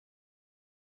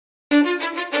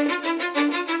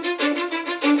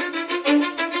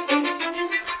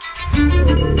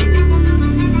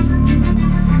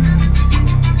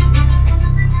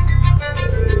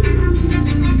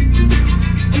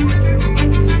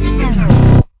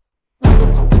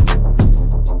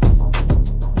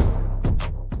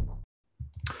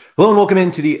Hello and welcome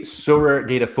into the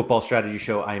SorareData Football Strategy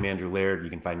Show. I am Andrew Laird.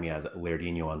 You can find me as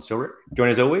Lairdinho on Sorare.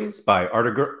 Joined as always by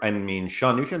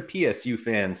Sean Newsham, PSU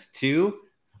fans too.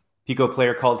 Pico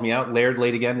player calls me out. Laird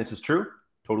late again. This is true.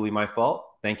 Totally my fault.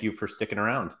 Thank you for sticking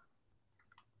around.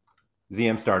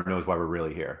 ZM Star knows why we're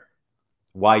really here.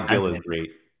 Why Gil is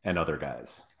great and other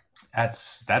guys.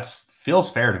 That's feels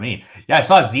fair to me. Yeah, I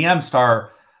saw ZM Star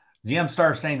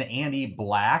saying that Andy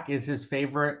Black is his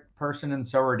favorite person in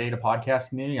SorareData podcast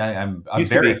community. I'm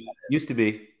used to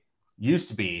be.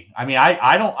 I mean,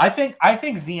 I think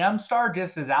ZM Star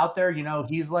just is out there. You know,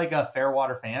 he's like a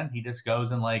Fairwater fan. He just goes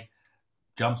and like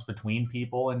jumps between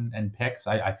people and picks.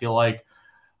 I feel like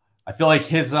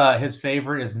his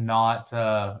favorite is not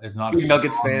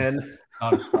Nuggets fan.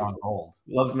 Not a strong hold.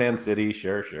 Loves Man City.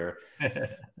 Sure.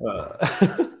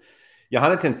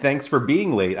 Jonathan, thanks for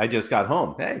being late. I just got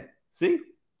home. Hey, see,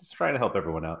 just trying to help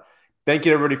everyone out. Thank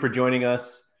you, everybody, for joining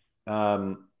us.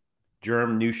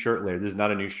 Germ, new shirt layer. This is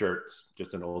not a new shirt. It's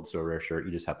just an old Sorare shirt.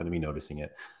 You just happen to be noticing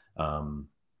it.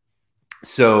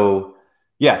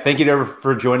 Thank you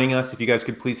for joining us. If you guys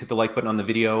could please hit the like button on the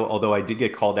video. Although I did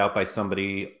get called out by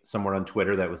somebody somewhere on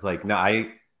Twitter that was like, no,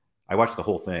 I watched the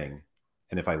whole thing.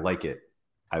 And if I like it,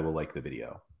 I will like the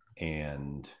video.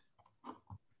 And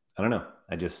I don't know.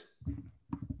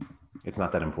 It's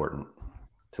not that important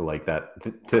to like that,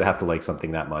 to have to like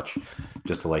something that much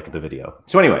just to like the video.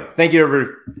 So anyway, thank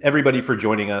you everybody for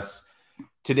joining us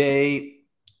today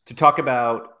to talk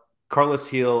about Carlos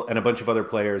Gil and a bunch of other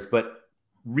players. But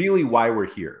really why we're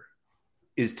here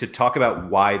is to talk about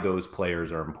why those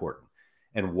players are important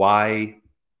and what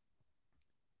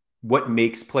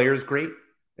makes players great.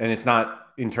 And it's not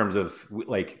in terms of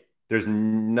like, there's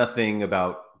nothing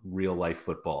about real life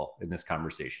football in this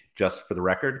conversation. Just for the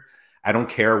record, I don't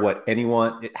care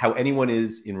how anyone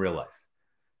is in real life.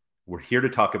 We're here to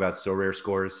talk about Sorare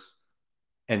scores.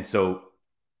 And so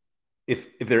if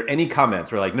there are any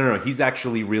comments, we're like, no, he's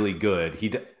actually really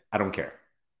good. I don't care.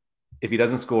 If he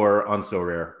doesn't score on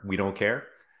Sorare, we don't care.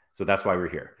 So that's why we're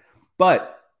here.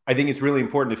 But I think it's really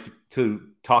important to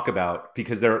talk about,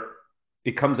 because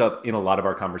it comes up in a lot of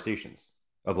our conversations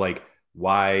of like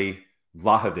why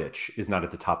Vlahovic is not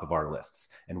at the top of our lists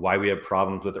and why we have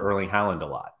problems with Erling Haaland a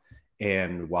lot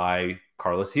and why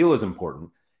Carlos Gil is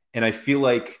important. And I feel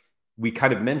like we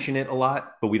kind of mention it a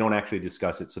lot, but we don't actually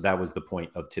discuss it. So that was the point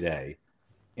of today.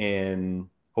 And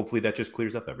hopefully that just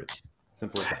clears up everything.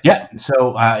 Simple as that. Yeah.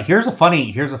 So here's a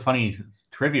funny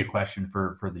trivia question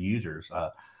for the users.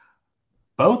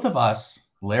 Both of us,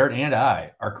 Laird and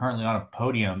I, are currently on a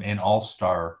podium in an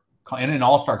all-star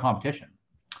competition.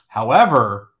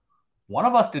 However, one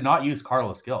of us did not use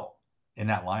Carlos Gil in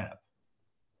that lineup.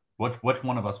 Which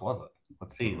one of us was it?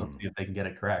 Let's see. Let's see if they can get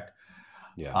it correct.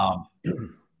 Yeah.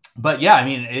 But yeah, I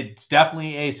mean, it's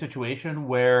definitely a situation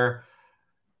where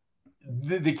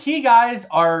the key guys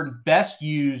are best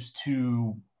used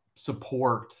to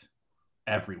support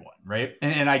everyone, right?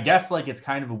 And I guess like it's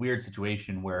kind of a weird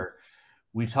situation where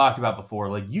we've talked about before,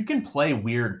 like you can play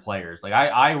weird players. Like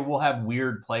I will have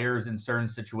weird players in certain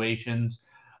situations,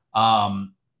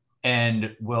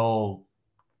 and will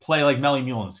play like Melly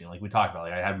Muhlenstein, like we talked about.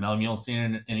 Like I had Melly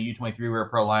Muhlenstein in a U23 Rare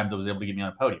Pro lineup that was able to get me on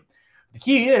a podium. The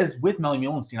key is with Melly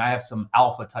Muhlenstein, I have some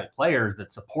alpha type players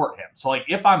that support him. So like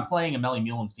if I'm playing a Melly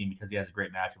Muhlenstein because he has a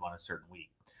great matchup on a certain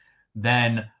week,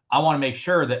 then I want to make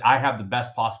sure that I have the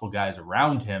best possible guys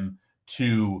around him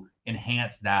to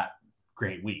enhance that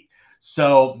great week.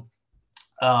 So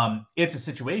it's a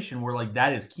situation where like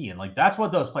that is key. And like that's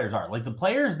what those players are. Like the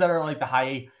players that are like the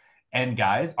high end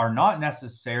guys are not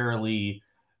necessarily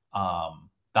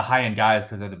the high end guys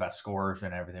because they're the best scorers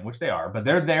and everything, which they are, but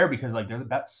they're there because like they're the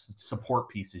best support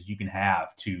pieces you can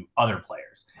have to other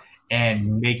players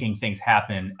and making things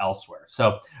happen elsewhere.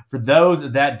 So for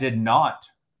those that did not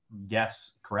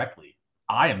guess correctly,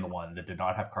 I am the one that did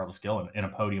not have Carlos Gil in a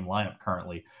podium lineup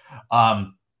currently.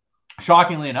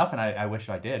 Shockingly enough, and I wish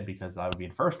I did because I would be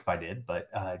in first if I did, but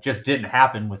it just didn't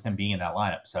happen with him being in that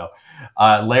lineup. So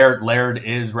Laird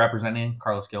is representing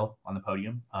Carlos Gil on the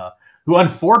podium, who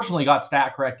unfortunately got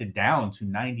stat corrected down to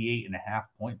 98.5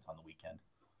 points on the weekend.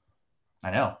 I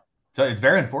know. So it's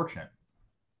very unfortunate.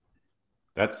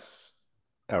 That's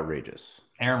outrageous.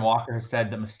 Aaron Walker has said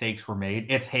that mistakes were made.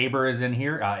 It's Haber is in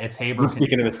here. It's Haber.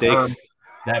 Speaking of mistakes,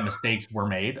 that mistakes were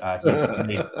made.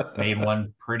 He made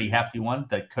one pretty hefty one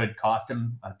that could cost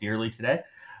him dearly today.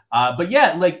 But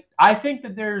yeah, like I think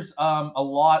that there's a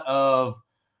lot of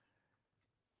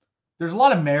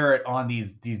merit on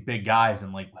these big guys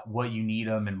and like what you need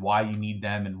them and why you need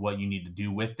them and what you need to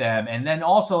do with them. And then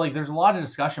also like there's a lot of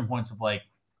discussion points of like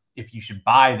if you should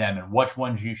buy them and which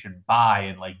ones you should buy,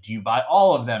 and like, do you buy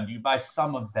all of them? Do you buy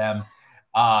some of them?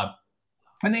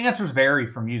 And the answers vary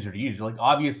from user to user. Like,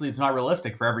 obviously, it's not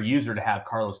realistic for every user to have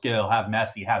Carlos Gil, have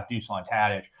Messi, have Dusan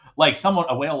Tadic. Like someone,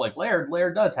 a whale like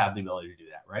Laird does have the ability to do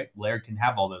that, right? Laird can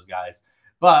have all those guys,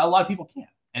 but a lot of people can't.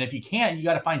 And if you can't, you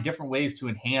got to find different ways to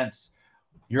enhance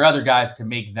your other guys to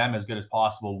make them as good as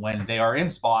possible when they are in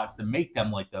spots to make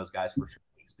them like those guys for sure.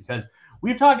 Because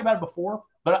we've talked about it before,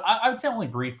 but I would say only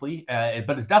briefly,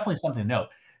 but it's definitely something to note.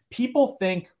 People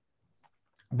think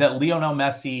that Lionel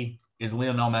Messi is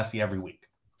Lionel Messi every week.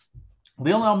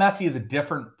 Lionel Messi is a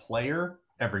different player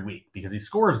every week because he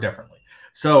scores differently.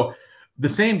 So the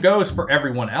same goes for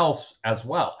everyone else as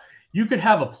well. You could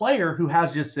have a player who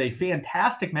has just a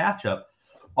fantastic matchup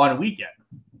on a weekend.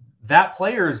 That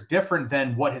player is different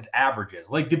than what his average is.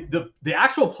 Like the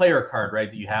actual player card, right,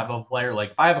 that you have of a player,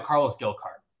 like if I have a Carlos Gil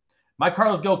card, my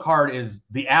Carlos Gil card is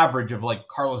the average of like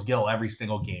Carlos Gil every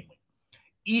single game week.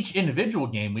 Each individual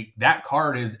game week, that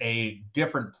card is a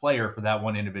different player for that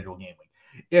one individual game week.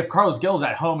 If Carlos Gil is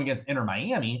at home against Inter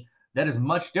Miami, that is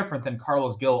much different than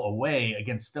Carlos Gil away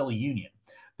against Philly Union.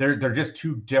 They're just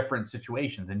two different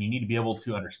situations, and you need to be able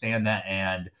to understand that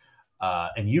and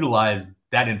utilize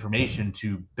that information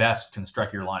to best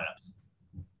construct your lineups.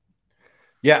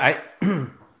 Yeah,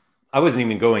 I wasn't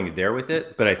even going there with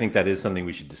it, but I think that is something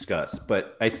we should discuss.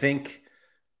 But I think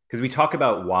because we talk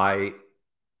about why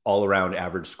all around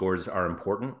average scores are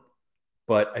important,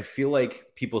 but I feel like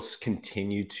people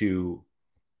continue to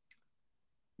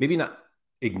maybe not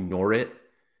ignore it,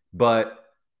 but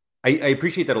I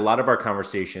appreciate that a lot of our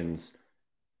conversations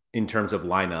in terms of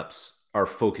lineups are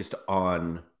focused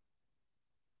on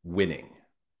winning,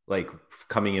 like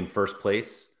coming in first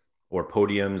place or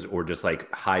podiums or just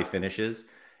like high finishes.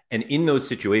 And in those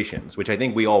situations, which I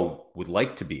think we all would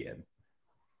like to be in,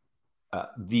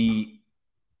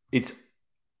 it's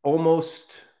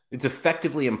it's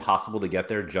effectively impossible to get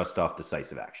there just off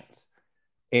decisive actions.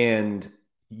 And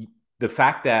the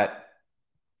fact that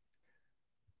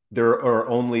there are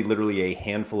only literally a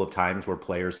handful of times where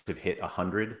players have hit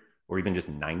 100 or even just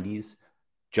 90s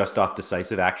just off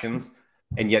decisive actions.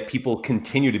 And yet people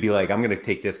continue to be like, I'm going to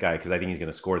take this guy because I think he's going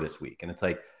to score this week. And it's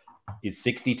like, is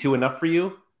 62 enough for you?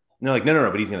 And they're like, no,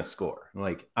 but he's going to score. I'm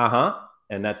like,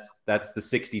 and that's the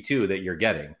 62 that you're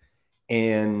getting.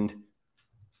 And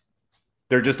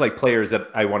they're just like players that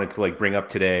I wanted to like bring up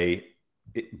today,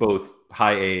 both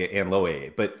high A and low A.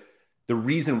 But the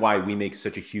reason why we make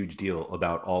such a huge deal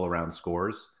about all around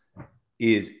scores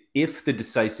is if the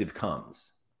decisive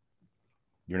comes,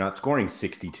 you're not scoring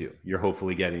 62. You're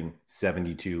hopefully getting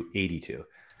 72, 82.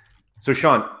 So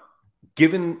Sean,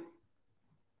 given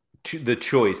the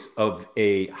choice of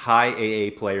a high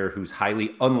AA player who's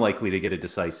highly unlikely to get a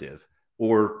decisive,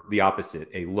 or the opposite,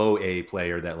 a low A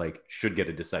player that like should get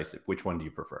a decisive, which one do you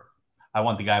prefer? I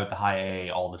want the guy with the high A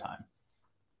all the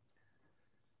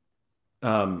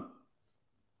time.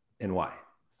 And why?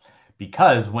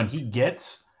 Because when he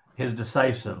gets his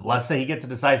decisive, let's say he gets a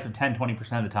decisive 10,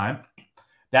 20% of the time,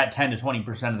 that 10 to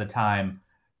 20% of the time,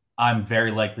 I'm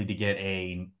very likely to get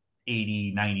a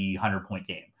 80, 90, 100 point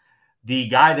game. The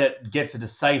guy that gets a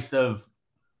decisive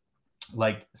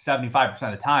like 75%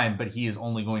 of the time, but he is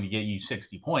only going to get you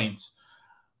 60 points,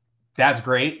 that's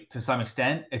great to some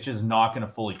extent. It's just not going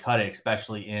to fully cut it,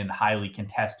 especially in highly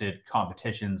contested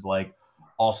competitions like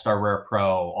All-Star Rare Pro,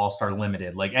 All-Star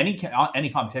Limited, like any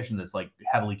competition that's like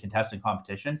heavily contested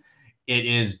competition, it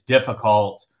is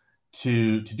difficult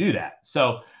to do that.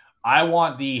 So I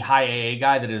want the high AA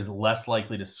guy that is less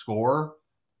likely to score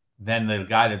than the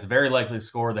guy that's very likely to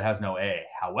score that has no A.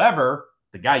 However,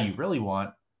 the guy you really want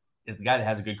is the guy that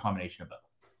has a good combination of both.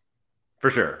 For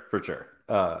sure.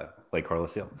 Like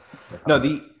Carlos Hill. No, I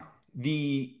think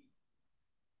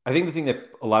the thing that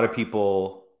a lot of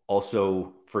people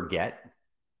also forget,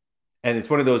 and it's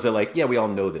one of those that like, yeah, we all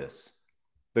know this,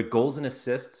 but goals and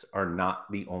assists are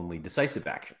not the only decisive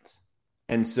actions.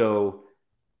 And so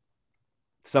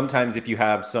sometimes if you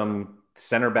have some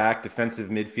center back defensive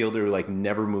midfielder who like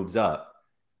never moves up,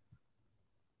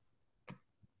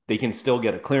 they can still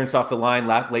get a clearance off the line.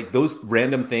 Like those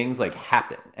random things like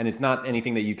happen. And it's not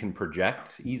anything that you can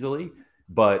project easily,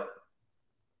 but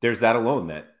there's that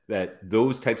alone that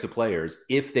those types of players,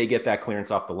 if they get that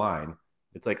clearance off the line,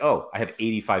 it's like, oh, I have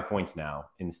 85 points now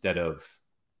instead of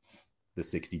the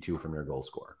 62 from your goal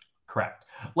scorer. Correct.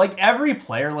 Like every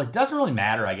player, like doesn't really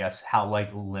matter, I guess, how like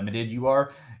limited you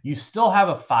are. You still have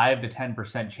a 5 to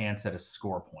 10% chance at a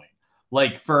score point.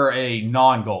 Like for a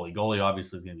goalie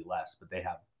obviously is going to be less, but they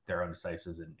have their own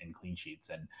decisives and clean sheets.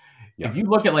 And if you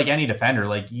look at like any defender,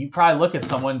 like you probably look at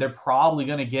someone, they're probably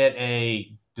going to get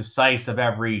a decisive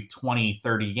every 20,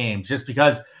 30 games, just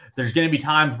because there's going to be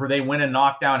times where they win a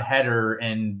knockdown header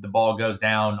and the ball goes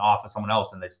down off of someone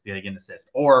else and they get an assist.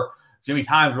 Or there's going to be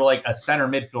times where like a center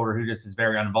midfielder who just is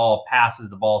very uninvolved passes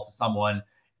the ball to someone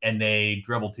and they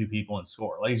dribble two people and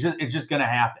score. Like it's just going to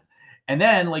happen. And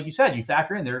then, like you said, you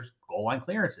factor in there's goal line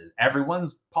clearances.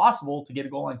 Everyone's possible to get a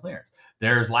goal line clearance.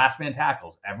 There's last man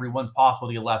tackles. Everyone's possible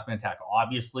to get a last man tackle.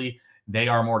 Obviously, they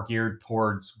are more geared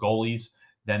towards goalies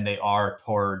than they are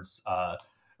towards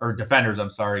or defenders,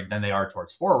 I'm sorry, than they are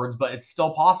towards forwards, but it's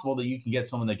still possible that you can get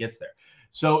someone that gets there.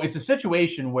 So it's a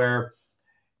situation where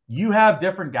you have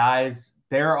different guys.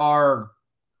 There are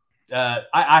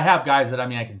I have guys that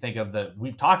I can think of that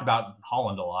we've talked about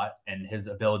Holland a lot and his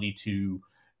ability to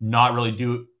not really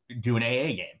do an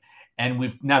AA game. And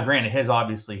we've now granted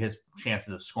his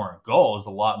chances of scoring a goal is a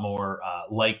lot more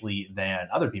likely than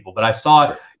other people. But I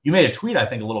saw you made a tweet, I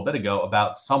think, a little bit ago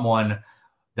about someone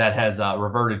that has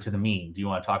reverted to the mean. Do you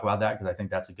want to talk about that? Because I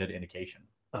think that's a good indication.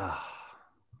 I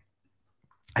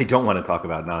don't want to talk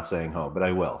about not saying ho, but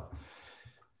I will.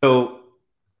 So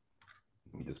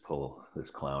let me just pull this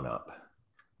clown up.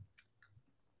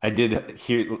 I did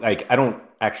hear, like, I don't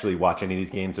actually watch any of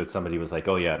these games, but somebody was like,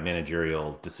 oh yeah,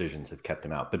 managerial decisions have kept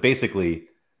him out. But basically,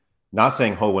 not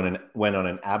saying ho went on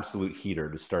an absolute heater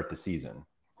to start the season.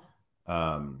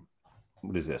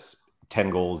 What is this? 10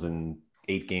 goals in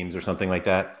 8 games or something like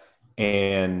that.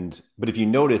 But if you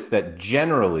notice that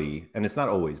generally, and it's not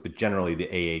always, but generally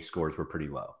the AA scores were pretty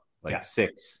low, like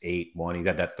 6, 8, 1. He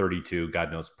got that 32,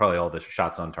 God knows, probably all the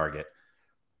shots on target.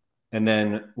 And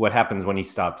then what happens when he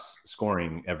stops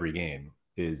scoring every game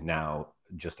is now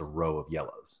just a row of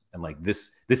yellows. And like this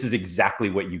is exactly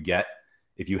what you get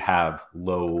if you have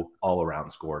low all-around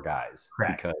score guys.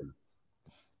 Correct. Because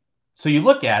so you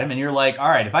look at him and you're like, all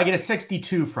right, if I get a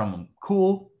 62 from him,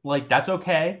 cool. Like that's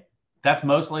okay. That's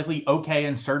most likely okay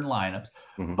in certain lineups.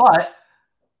 Mm-hmm. But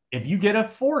if you get a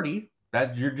 40,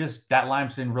 that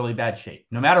lineup's in really bad shape,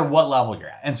 no matter what level you're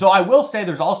at. And so I will say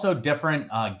there's also different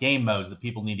game modes that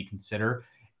people need to consider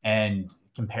and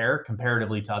compare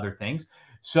comparatively to other things.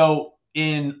 So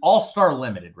in All-Star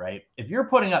Limited, right, if you're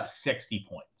putting up 60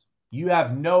 points, you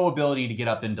have no ability to get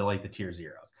up into like the tier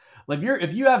zeros. Like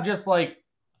if you have just like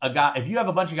if you have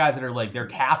a bunch of guys that are like they're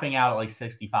capping out at like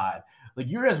 65, like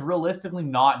you're just realistically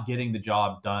not getting the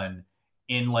job done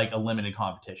in like a limited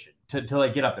competition to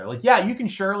like get up there. Like, yeah, you can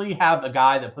surely have a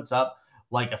guy that puts up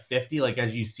like a 50, like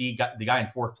as you see the guy in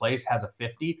 4th place has a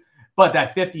 50, but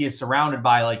that 50 is surrounded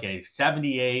by like a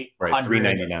 78, right,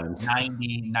 399s,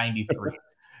 90, 93.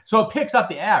 So it picks up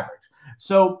the average.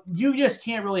 So you just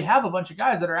can't really have a bunch of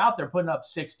guys that are out there putting up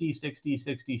 60, 60,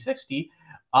 60, 60.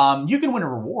 You can win a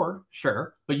reward,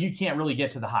 sure, but you can't really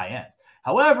get to the high ends.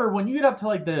 However, when you get up to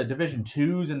like the Division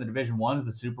 2s and the Division 1s,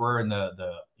 the Super and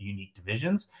the unique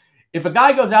divisions, if a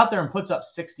guy goes out there and puts up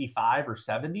 65 or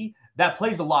 70, that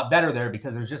plays a lot better there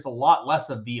because there's just a lot less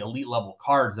of the elite level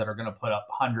cards that are going to put up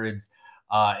hundreds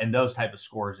and those type of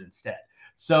scores instead.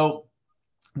 So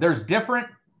there's different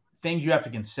things you have to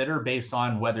consider based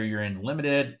on whether you're in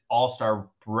limited, all-star,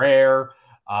 rare,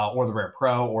 or the rare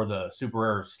pro or the super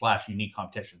rare / unique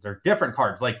competitions. There are different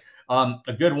cards. Like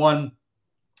a good one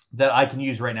that I can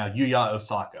use right now, Yuya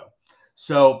Osako.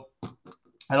 So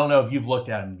I don't know if you've looked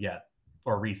at him yet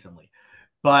or recently,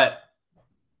 but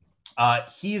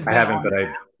he's been I haven't, but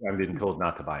I've been told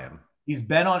not to buy him. He's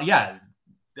been on,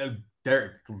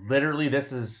 they're literally,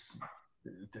 this is,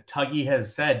 Tuggy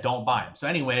has said, don't buy him. So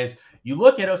anyways, you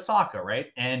look at Osaka, right?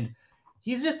 And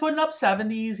he's just putting up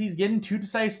 70s. He's getting 2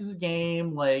 decisives a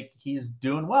game. Like he's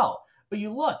doing well. But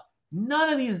you look, none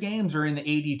of these games are in the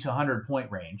 80 to 100 point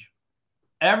range.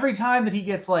 Every time that he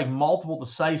gets like multiple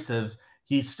decisives,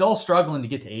 he's still struggling to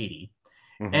get to 80.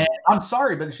 Mm-hmm. And I'm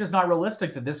sorry, but it's just not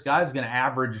realistic that this guy's going to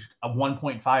average a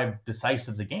 1.5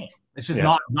 decisives a game. It's just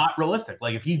not realistic.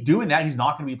 Like if he's doing that, he's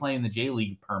not going to be playing the J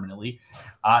League permanently.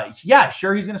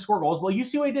 Sure, he's going to score goals. Well, you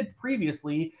see what he did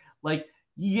previously. Like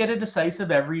you get a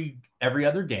decisive every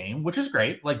other game, which is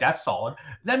great. Like that's solid.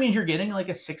 That means you're getting like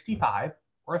a 65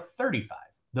 or a 35.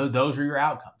 Those are your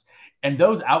outcomes. And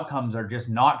those outcomes are just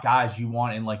not guys you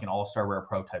want in like an all-star rare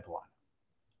pro type line.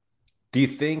 Do you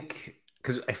think,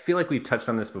 because I feel like we've touched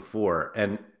on this before,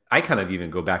 and I kind of even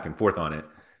go back and forth on it.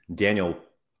 Daniel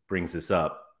brings this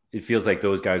up. It feels like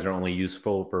those guys are only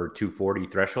useful for 240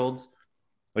 thresholds.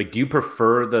 Like, do you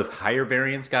prefer the higher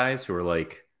variance guys who are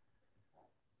like,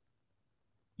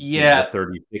 the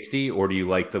 30, 60, or do you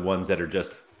like the ones that are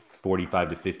just 45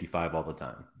 to 55 all the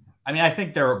time? I mean, I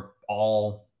think they're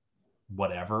all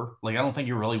whatever. Like, I don't think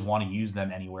you really want to use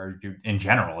them anywhere in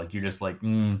general. Like, you're just like,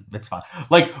 it's fine.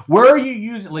 Like, where are you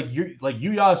using, like, Yuya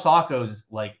Osako's,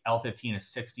 like, L15 is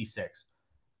 66.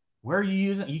 Where are you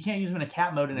using? You can't use him in a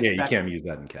cat mode and Yeah, you expect, can't use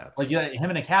that in cap. like,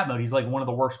 him in a cat mode. He's like one of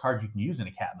the worst cards you can use in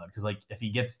a cat mode because, like, if he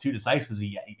gets 2 decisives,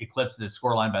 he eclipses his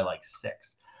scoreline by like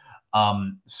 6.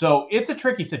 So it's a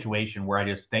tricky situation where I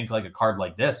just think like a card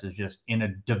like this is just in a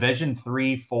Division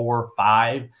 3, 4,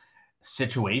 5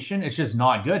 situation. It's just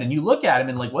not good. And you look at him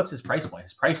and like, what's his price point?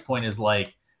 His price point is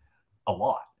like a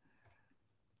lot.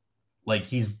 Like,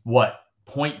 he's what,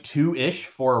 0.2 ish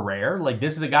for a rare. Like,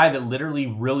 this is a guy that literally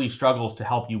really struggles to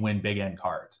help you win big end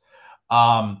cards.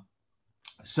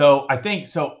 So I think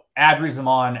so. Adri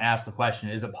Zaman asked the question: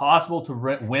 is it possible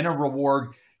to win a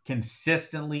reward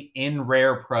consistently in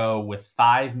Rare Pro with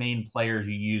 5 main players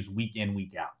you use week in,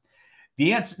 week out?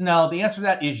 The answer to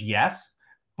that is yes,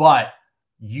 but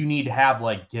you need to have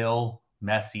like Gil,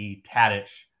 Messi, Tadic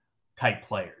type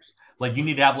players. Like, you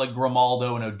need to have like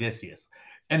Grimaldo and Odysseus.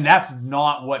 And that's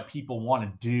not what people want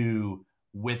to do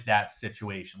with that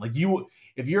situation. Like,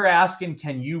 if you're asking,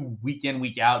 can you week in,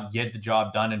 week out get the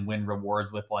job done and win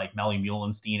rewards with like Melly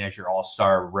Muhlenstein as your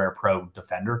all-star Rare Pro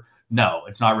defender? No,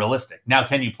 it's not realistic. Now,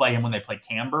 can you play him when they play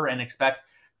Camber and expect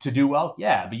to do well?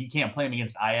 Yeah, but you can't play him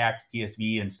against Ajax,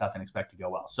 PSV, and stuff and expect to go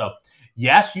well. So,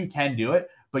 yes, you can do it,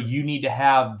 but you need to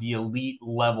have the elite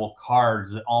level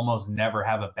cards that almost never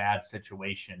have a bad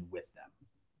situation with them.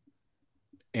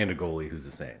 And a goalie who's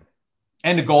the same.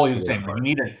 And a goalie the same. Like,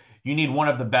 you need one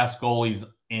of the best goalies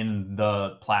in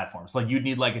the platforms. Like, you'd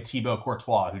need like a Thibaut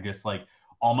Courtois, who just like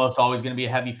almost always going to be a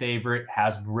heavy favorite,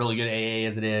 has really good AA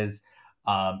as it is,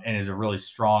 and is a really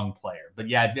strong player. But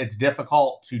yeah, it's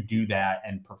difficult to do that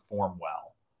and perform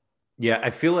well. Yeah, I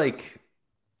feel like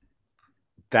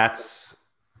that's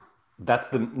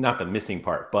the not the missing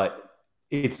part, but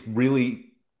it's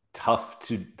really tough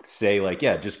to say like,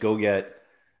 yeah, just go get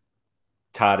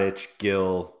Tadic,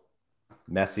 Gil,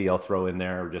 Messi. I'll throw in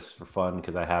there just for fun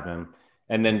because I have him,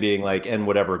 and then being like, and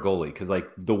whatever goalie, because like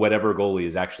the whatever goalie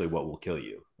is actually what will kill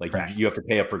you. Like, you have to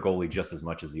pay up for goalie just as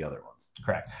much as the other ones.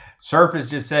 Correct. Surf has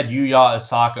just said Yuya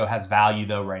Osako has value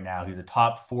though right now. He's a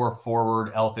top 4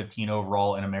 forward, L15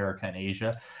 overall in America and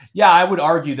Asia. Yeah, I would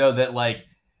argue though that like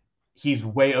he's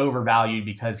way overvalued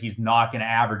because he's not going to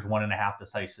average 1.5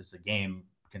 decisives a game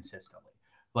consistently.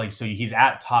 Like, so he's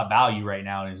at top value right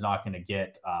now and he's not going to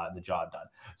get the job done.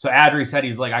 So Adri said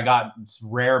he's like, I got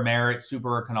rare Merit,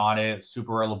 super rare Kanade,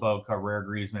 super rare Lobotka, rare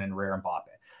Griezmann, and rare Mbappe.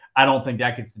 I don't think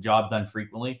that gets the job done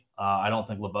frequently. I don't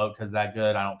think Lobotka is that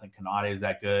good. I don't think Kanade is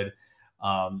that good.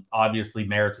 Obviously,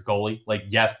 Merit's a goalie. Like,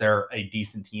 yes, they're a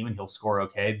decent team and he'll score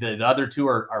okay. The other two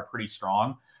are pretty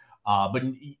strong. But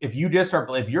if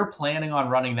you're planning on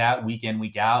running that week in,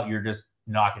 week out, you're just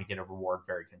not going to get a reward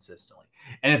very consistently.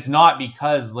 And it's not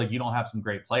because like you don't have some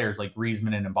great players. Like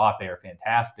Griezmann and Mbappe are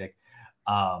fantastic,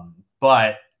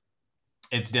 but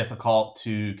it's difficult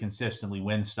to consistently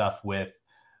win stuff with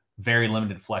very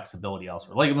limited flexibility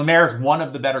elsewhere. Like, Lemaire's one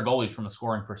of the better goalies from a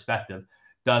scoring perspective,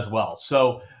 does well.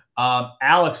 So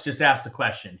Alex just asked a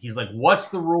question. He's like, what's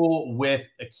the rule with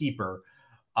a keeper?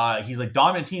 He's like,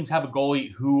 dominant teams have a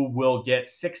goalie who will get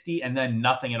 60 and then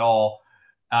nothing at all,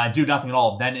 do nothing at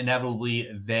all. Then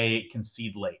inevitably they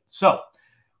concede late. So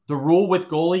the rule with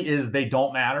goalie is they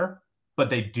don't matter, but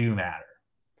they do matter.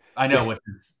 I know,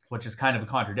 which is kind of a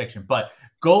contradiction, but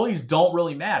goalies don't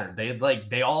really matter.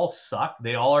 They all suck.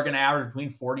 They all are going to average between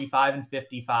 45 and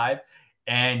 55,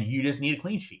 and you just need a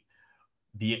clean sheet.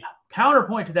 The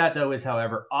counterpoint to that, though, is,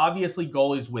 however, obviously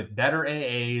goalies with better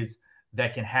AAs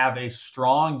that can have a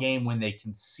strong game when they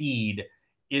concede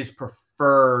is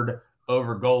preferred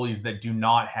over goalies that do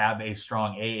not have a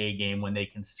strong AA game. When they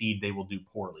concede, they will do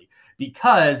poorly.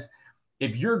 Because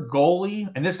if your goalie,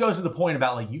 and this goes to the point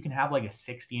about like you can have like a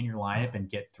 60 in your lineup and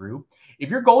get through.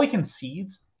 If your goalie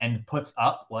concedes and puts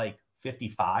up like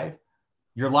 55,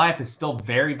 your lineup is still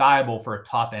very viable for a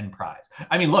top end prize.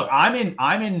 I mean, look, I'm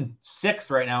in 6th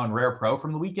right now in Rare Pro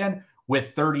from the weekend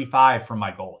with 35 from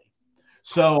my goalie.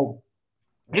 So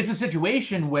it's a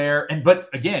situation where, but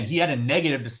again, he had a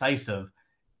negative decisive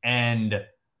and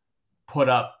put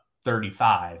up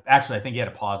 35. Actually, I think he had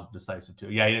a positive decisive too.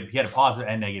 Yeah, he had a positive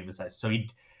and negative decisive. So he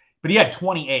had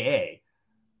 20 AA.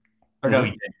 Or no,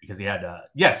 he didn't, because he had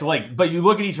so like, but you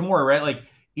look at Ichimori, right? Like,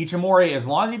 Ichimori, as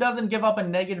long as he doesn't give up a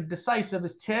negative decisive,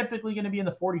 is typically going to be in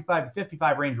the 45 to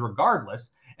 55 range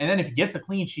regardless. And then if he gets a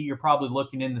clean sheet, you're probably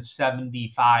looking in the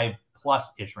 75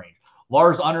 plus ish range.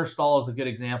 Lars Understall is a good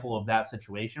example of that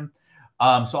situation.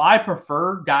 So I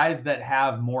prefer guys that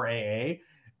have more AA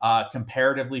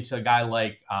comparatively to a guy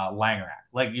like Langerack.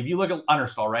 Like, if you look at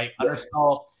Understall, right?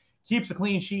 Understall, keeps a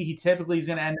clean sheet, he typically is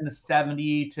going to end in the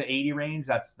 70 to 80 range.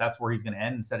 That's where he's going to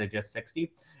end instead of just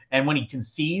 60. And when he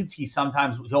concedes,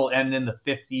 he'll end in the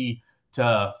 50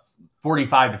 to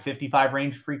 45 to 55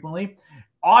 range frequently.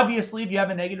 Obviously, if you have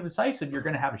a negative decisive, you're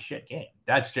going to have a shit game.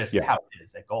 That's just how it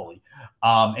is at goalie.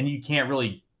 And you can't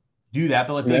really do that.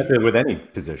 But that's it with any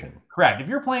position. Correct. If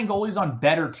you're playing goalies on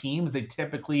better teams, they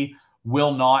typically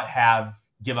will not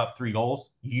give up 3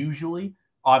 goals. Usually,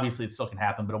 obviously, it still can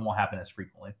happen, but it won't happen as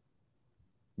frequently.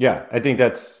 Yeah, I think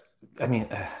it's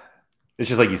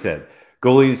just like you said.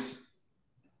 Goalies,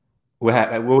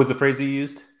 what was the phrase you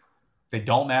used? They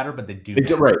don't matter, but they do.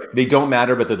 Matter. Right. They don't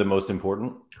matter, but they're the most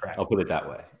important. Correct. I'll put it that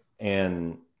way.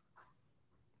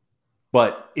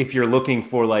 But if you're looking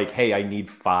for like, hey, I need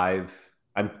 5,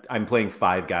 I'm playing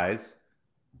 5 guys.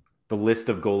 The list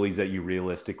of goalies that you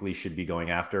realistically should be going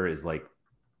after is like,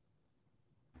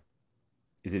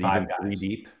 is it even 3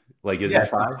 deep? Like, is it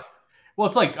 5? Well,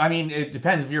 it's like, I mean, it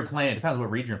depends if you're playing. It depends what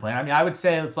region you're playing. I mean, I would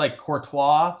say it's like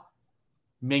Courtois,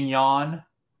 Mignon.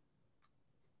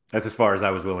 That's as far as I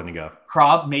was willing to go.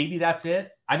 Krab, maybe that's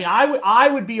it. I mean, I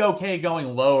would be okay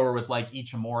going lower with like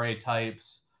Ichimori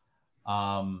types.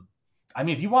 I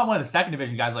mean, if you want one of the second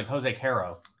division guys like Jose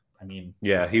Caro, I mean,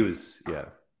 yeah, he was, yeah.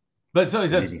 But so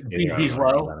he's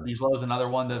low. He's low is another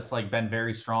one that's like been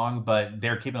very strong, but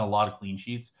they're keeping a lot of clean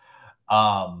sheets.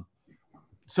 So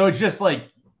it's just like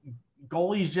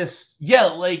goalies just,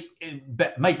 like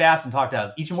Mike Basson talked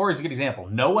about. Ichimori is a good example.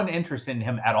 No one interested in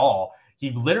him at all. He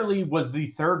literally was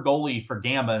the 3rd goalie for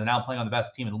Gamba and now playing on the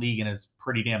best team in the league and is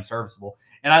pretty damn serviceable.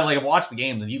 And I've watched the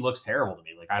games and he looks terrible to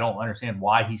me. Like, I don't understand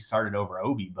why he started over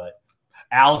Obi, but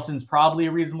Allison's probably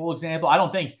a reasonable example. I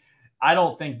don't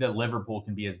think that Liverpool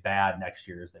can be as bad next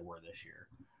year as they were this year.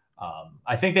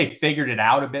 I think they figured it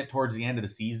out a bit towards the end of the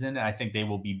season, and I think they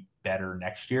will be better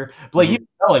next year. But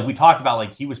like we talked about,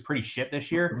 like he was pretty shit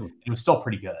this year, and he was still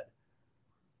pretty good.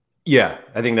 Yeah,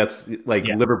 I think that's like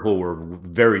Liverpool were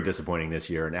very disappointing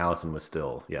this year, and Allison was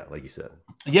still, like you said.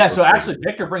 Yeah, so actually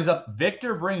Victor brings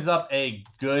up a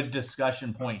good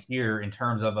discussion point here in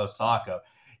terms of Osaka.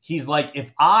 He's like,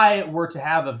 if I were to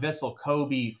have a Vissel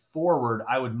Kobe forward,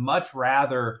 I would much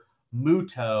rather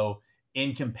Muto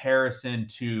in comparison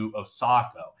to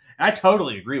Osaka. And I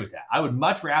totally agree with that. I would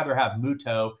much rather have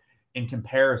Muto in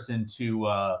comparison to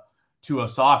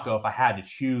Osaka if I had to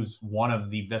choose one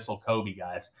of the Vissel Kobe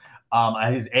guys.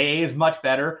 His AA is much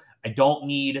better. I don't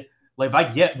need, like, if I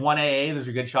get one AA, there's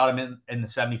a good shot of him in the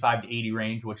 75 to 80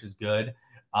 range, which is good.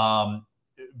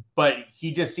 But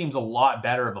he just seems a lot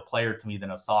better of a player to me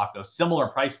than Osaka. Similar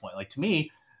price point. Like, to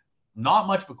me, not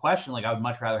much of a question. Like, I would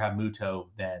much rather have Muto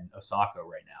than Osaka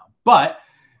right now. But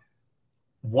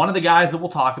one of the guys that we'll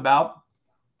talk about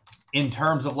in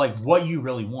terms of like what you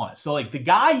really want. So like the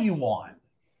guy you want,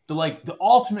 the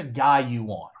ultimate guy you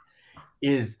want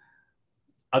is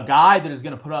a guy that is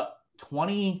going to put up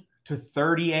 20 to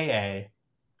 30 AA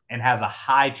and has a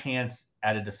high chance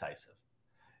at a decisive.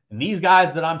 And these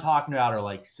guys that I'm talking about are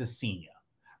like Cecina,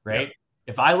 right? Yep.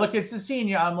 If I look at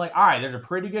Cecina, I'm like, all right, there's a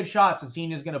pretty good shot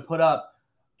Cecina is going to put up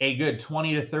a good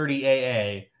 20 to 30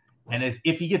 AA. And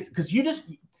if he gets, because you just,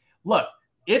 look,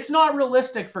 it's not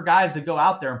realistic for guys to go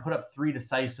out there and put up 3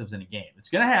 decisives in a game. It's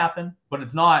going to happen, but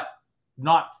it's not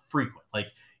frequent. Like,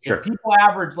 sure. If people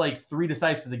average like 3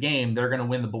 decisives a game, they're going to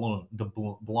win the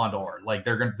Ballon d'Or. Like,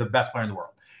 they're the best player in the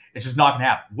world. It's just not going to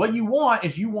happen. What you want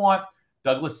is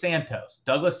Douglas Santos.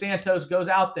 Douglas Santos goes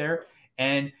out there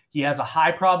and he has a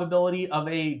high probability of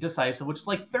a decisive, which is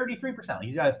like 33%. Like,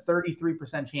 he's got a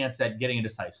 33% chance at getting a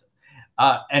decisive.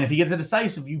 And if he gets a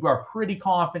decisive, you are pretty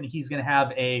confident he's going to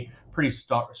have a pretty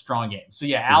strong game. So,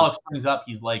 yeah, Alex brings up,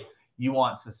 he's like, you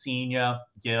want Cecina,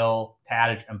 Gil,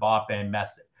 Tadic, Mbappe, and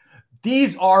Messi.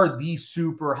 These are the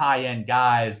super high-end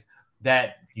guys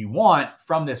that you want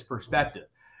from this perspective.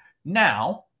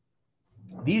 Now,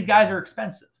 these guys are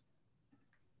expensive.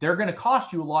 They're going to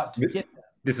cost you a lot to get them.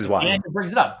 This is why. Daniel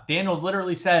brings it up. Daniel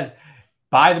literally says,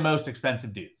 buy the most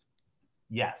expensive dudes.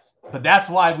 Yes, but that's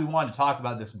why we wanted to talk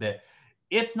about this a bit.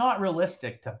 It's not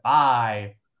realistic to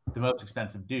buy the most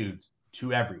expensive dudes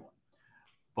to everyone.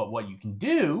 But what you can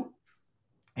do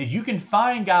is you can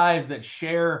find guys that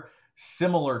share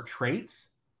similar traits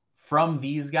from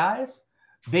these guys.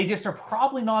 They just are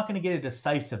probably not going to get a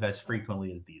decisive as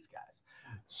frequently as these guys.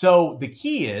 So the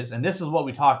key is, and this is what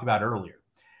we talked about earlier,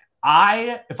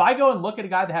 if I go and look at a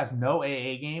guy that has no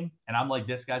AA game and I'm like,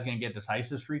 this guy's going to get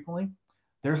decisives frequently,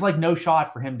 there's like no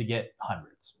shot for him to get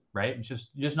hundreds, right? It's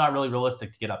just not really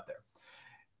realistic to get up there.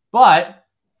 But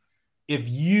if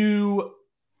you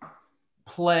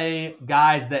play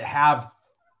guys that have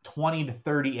 20 to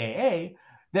 30 AA,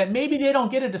 that maybe they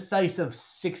don't get a decisive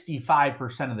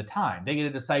 65% of the time. They get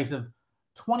a decisive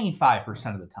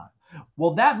 25% of the time.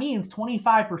 Well, that means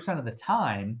 25% of the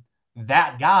time,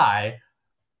 that guy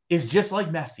is just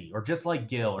like Messi or just like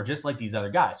Gil or just like these other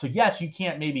guys. So, yes, you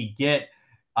can't maybe get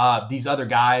these other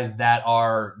guys that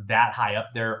are that high up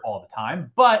there all the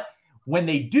time. But when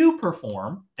they do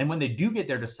perform and when they do get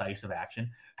their decisive action,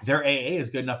 their AA is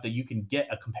good enough that you can get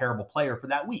a comparable player for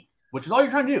that week, which is all you're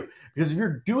trying to do. Because if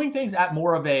you're doing things at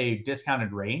more of a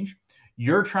discounted range,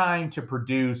 you're trying to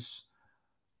produce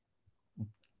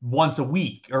once a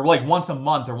week or like once a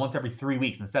month or once every 3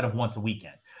 weeks instead of once a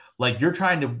weekend. Like you're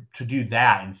trying to do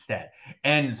that instead.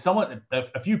 And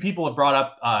a few people have brought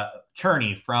up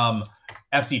Cherney from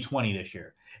FC20 this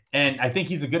year. And I think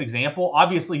he's a good example.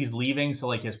 Obviously, he's leaving, so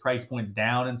like his price point's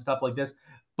down and stuff like this.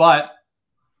 But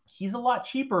he's a lot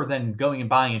cheaper than going and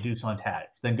buying a Dusan Tadic,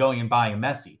 than going and buying a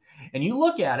Messi. And you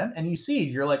look at him and you see,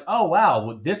 you're like, oh,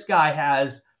 wow, this guy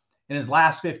has, in his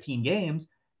last 15 games,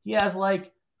 he has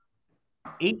like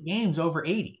 8 games over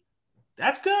 80.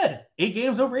 That's good. 8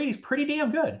 games over 80 is pretty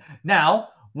damn good. Now,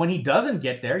 when he doesn't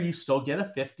get there, you still get a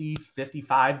 50,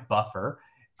 55 buffer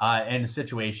in a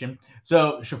situation.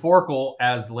 So Shaforkle,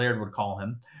 as Laird would call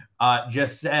him,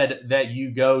 just said that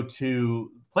you go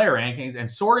to player rankings,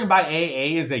 and sorting by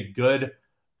AA is a good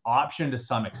option to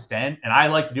some extent. And I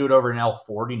like to do it over an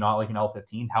L40, not like an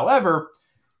L15. However,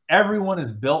 everyone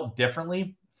is built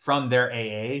differently from their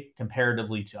AA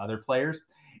comparatively to other players.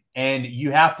 And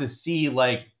you have to see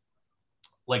like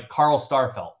Carl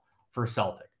Starfelt for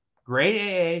Celtic. Great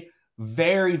AA,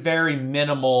 very, very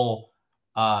minimal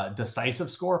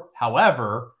decisive score.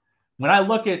 However, when I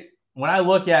look at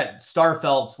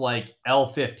Starfelt's like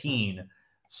L15,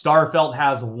 Starfelt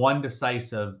has 1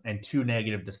 decisive and 2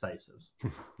 negative decisives.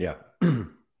 Yeah.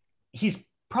 He's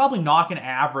probably not going to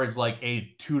average like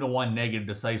a 2-to-1 negative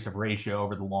decisive ratio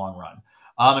over the long run.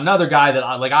 Another guy that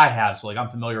I have, so like I'm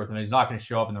familiar with him. He's not going to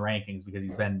show up in the rankings because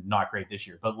he's been not great this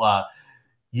year. But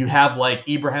you have like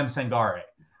Ibrahim Sangare.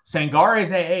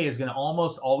 Sangare's AA is going to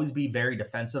almost always be very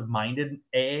defensive-minded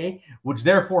AA, which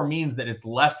therefore means that it's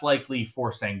less likely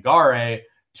for Sangare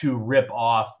to rip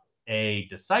off a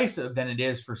decisive than it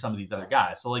is for some of these other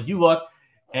guys. So like you look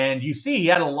and you see he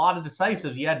had a lot of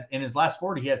decisives. He had in his last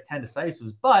 40, he has 10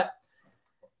 decisives, but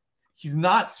he's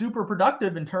not super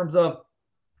productive in terms of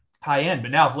high end. But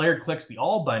now if Laird clicks the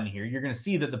all button here, you're going to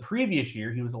see that the previous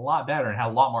year he was a lot better and had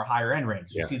a lot more higher end range.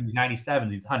 You see these 97s,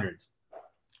 these 100s.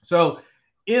 So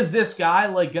is this guy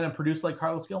like going to produce like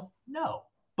Carlos Gil? No,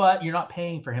 but you're not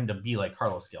paying for him to be like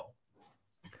Carlos Gil.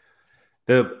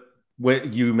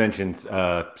 What you mentioned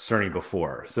Cerny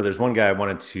before. So there's one guy I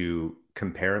wanted to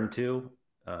compare him to.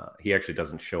 He actually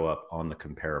doesn't show up on the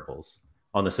comparables,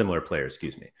 on the similar players,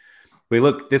 excuse me. But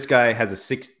look, this guy has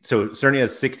so Cerny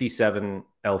has 67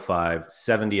 L5,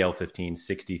 70 L15,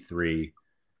 63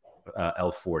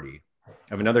 L40. I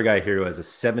have another guy here who has a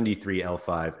 73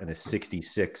 L5 and a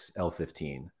 66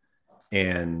 L15.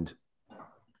 And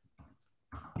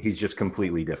he's just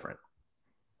completely different.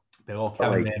 Big old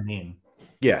Kevin Van Veen.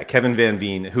 Yeah, Kevin Van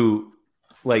Veen, who,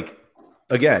 like,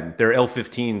 again, their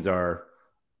L15s are,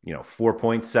 4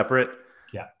 points separate.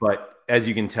 Yeah. But as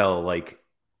you can tell, like,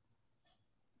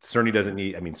 Cerny doesn't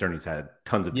need, Cerny's had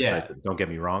tons of decisive, don't get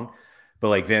me wrong. But,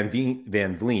 like, Van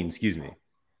Vleen, excuse me,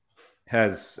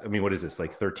 has, what is this,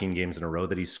 like 13 games in a row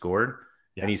that he's scored?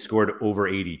 Yeah. And he scored over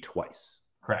 80 twice.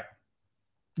 Correct.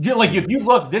 Like, if you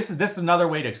look, this is another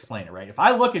way to explain it, right? If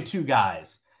I look at 2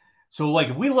 guys, so like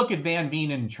if we look at Van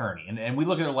Veen and Cherney, and we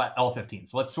look at their L15,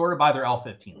 so let's sort it by their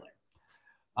L15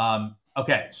 layer.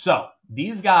 Okay, so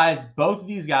these guys, both of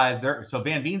these guys, so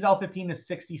Van Veen's L15 is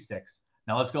 66.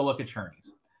 Now let's go look at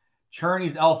Cherney's.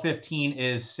 Cherney's L15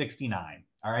 is 69.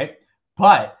 All right,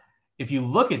 but if you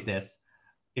look at this,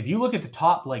 if you look at the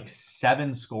top like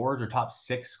 7 scores or top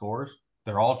 6 scores,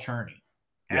 they're all Cherney.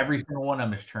 Yeah. Every single one of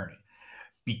them is Cherney.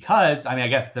 Because, I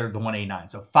guess they're the 189.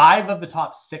 So 5 of the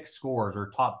top 6 scores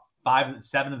or top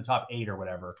 7 of the top 8 or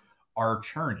whatever are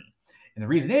Cherney. And the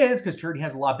reason is because Cherney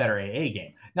has a lot better AA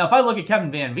game. Now, if I look at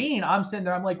Kevin Van Veen, I'm sitting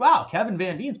there, I'm like, wow, Kevin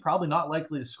Van Veen's probably not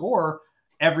likely to score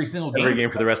every single game. Every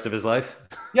game for the rest of his life?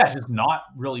 Yeah, it's just not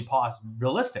really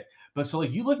realistic. But so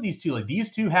like you look at these two, like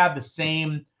these two have the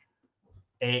same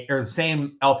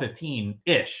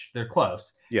L15-ish. They're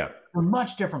close. Yeah. They're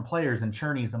much different players, and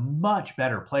Cherney is a much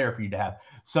better player for you to have.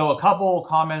 So a couple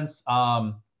comments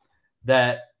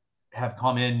that have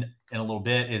come in a little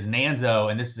bit is Nanzo,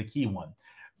 and this is a key one.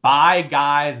 Buy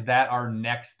guys that are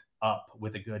next up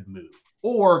with a good move,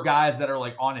 or guys that are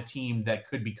like on a team that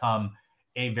could become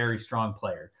a very strong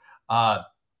player.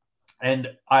 And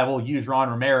I will use Ron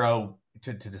Romero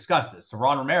to discuss this. So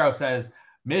Ron Romero says,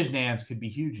 Mijnans could be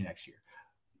huge next year.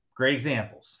 Great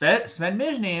example. Sven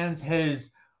Mijnans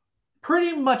has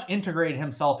pretty much integrated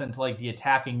himself into like the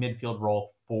attacking midfield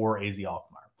role for AZ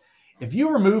Alkmaar. If you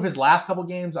remove his last couple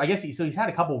games, I guess he's had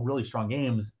a couple really strong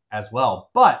games as well.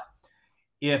 But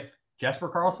if Jesper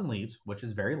Karlsson leaves, which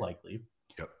is very likely,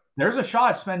 there's a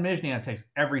shot Sven Mijnans takes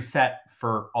every set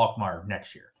for Alkmaar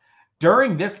next year.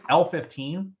 During this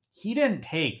L15, he didn't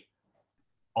take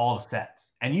all the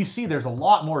sets. And you see there's a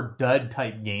lot more dud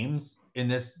type games in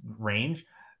this range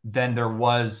than there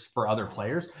was for other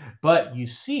players. But you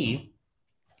see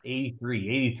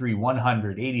 83,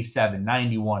 100, 87,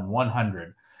 91,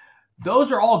 100.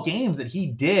 Those are all games that he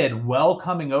did well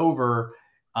coming over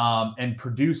and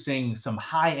producing some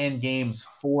high-end games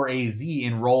for AZ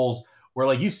in roles where,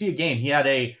 like, you see a game, he had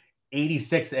a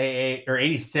 86 AA or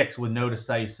 86 with no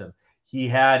decisive. He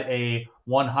had a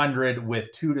 100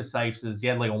 with 2 decisives. He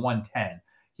had like a 110.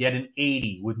 He had an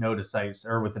 80 with no decisive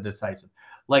or with a decisive.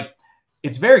 Like,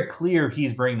 it's very clear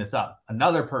he's bringing this up.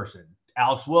 Another person,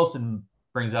 Alex Wilson,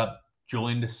 brings up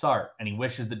Julian Dessart, and he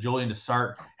wishes that Julian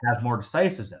Dessart has more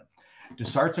decisives in him.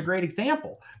 Dessart's a great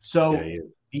example. So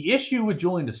the issue with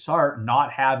Julian Dessart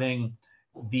not having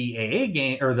the AA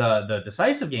game or the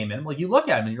decisive game in him, like, you look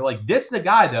at him and you're like, this is the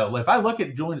guy, though. Like, if I look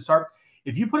at Julian Dessart,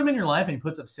 if you put him in your lineup and he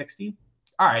puts up 60,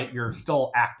 all right, you're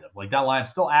still active. Like, that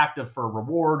lineup's still active for a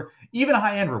reward, even a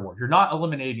high-end reward. You're not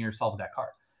eliminating yourself with that card.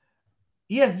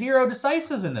 He has 0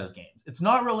 decisives in those games. It's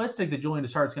not realistic that Julian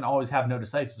Dessart's going to always have no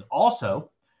decisives. Also,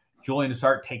 Julian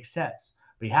Dessart takes sets,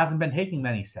 but he hasn't been taking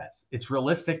many sets. It's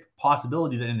realistic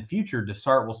possibility that in the future,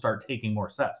 Dessart will start taking more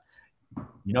sets.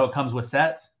 You know what comes with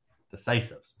sets?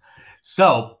 Decisives.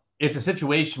 So it's a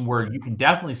situation where you can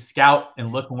definitely scout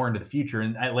and look more into the future.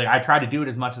 And I try to do it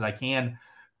as much as I can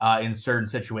in certain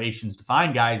situations to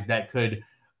find guys that could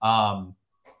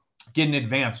get an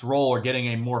advanced role or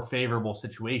getting a more favorable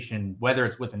situation, whether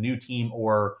it's with a new team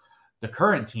or the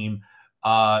current team,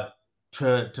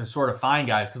 to sort of find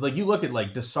guys. Because, like, you look at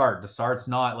like Dessart's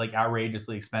not like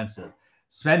outrageously expensive.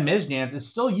 Sven Mijnans is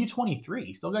still U23.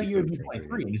 He's still got a year of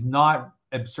U23. He's not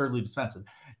absurdly expensive.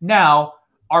 Now,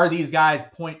 are these guys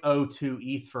 0.02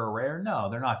 ETH for a rare? No,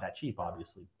 they're not that cheap,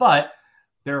 obviously. But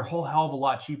they're a whole hell of a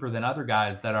lot cheaper than other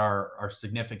guys that are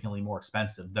significantly more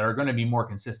expensive, that are going to be more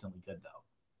consistently good, though.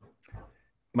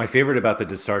 My favorite about the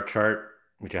Dessart chart,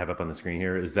 which I have up on the screen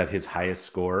here, is that his highest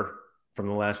score from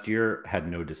the last year had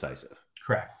no decisive.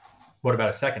 Correct. What about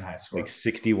a second highest score? Like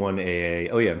 61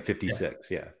 AA. Oh, yeah, and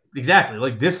 56. Yeah. Exactly.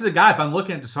 Like, this is a guy, if I'm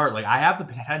looking at Dessart, like, I have the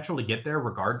potential to get there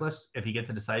regardless if he gets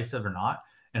a decisive or not.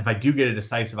 And if I do get a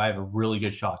decisive, I have a really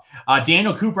good shot.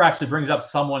 Daniel Cooper actually brings up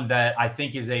someone that I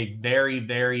think is a very,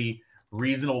 very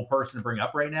reasonable person to bring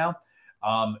up right now,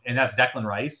 and that's Declan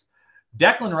Rice.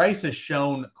 Declan Rice has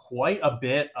shown quite a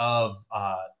bit of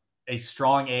a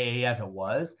strong AA as it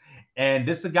was. And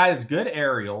this is a guy that's good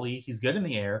aerially. He's good in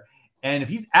the air. And if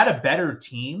he's at a better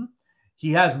team,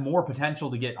 he has more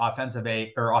potential to get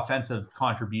offensive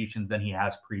contributions than he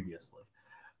has previously.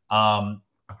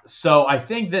 So I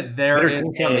think that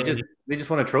they just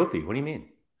won a trophy. What do you mean?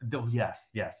 Yes.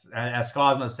 As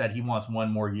Cosmo said, he wants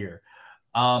one more year.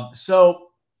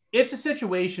 So it's a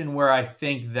situation where I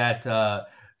think that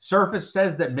Surface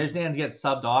says that Mijnans gets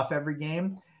subbed off every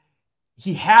game.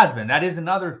 He has been. That is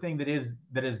another thing that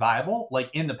is viable.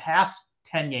 Like, in the past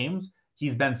 10 games,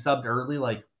 he's been subbed early,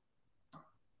 like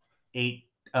 9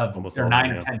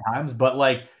 or 10 times. But,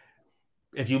 like,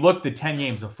 if you look the 10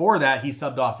 games before that, he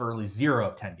subbed off early 0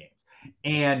 of 10 games.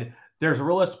 And there's a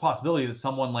realistic possibility that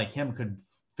someone like him could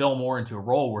fill more into a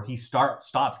role where he stops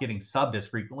getting subbed as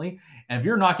frequently. And if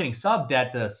you're not getting subbed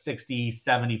at the 60,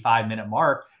 75 minute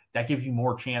mark, that gives you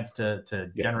more chance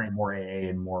to generate more AA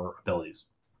and more abilities.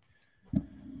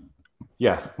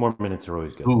 Yeah, more minutes are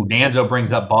always good. Ooh, Nanzo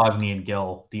brings up Bosnian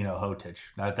Gil, Dino Hotic.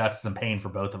 That's some pain for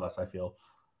both of us, I feel.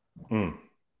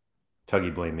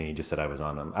 Tuggy blamed me. He just said I was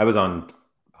on him. I was on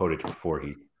Hotic before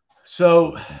he.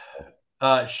 So,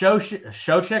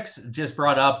 Showchicks just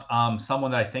brought up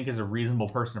someone that I think is a reasonable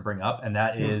person to bring up, and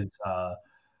that is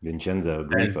Vincenzo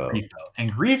Grifo.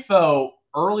 And Grifo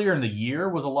earlier in the year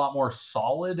was a lot more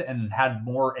solid and had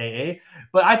more AA,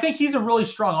 but I think he's a really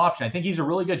strong option. I think he's a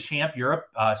really good Champ Europe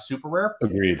super rare.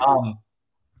 Agreed.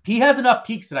 He has enough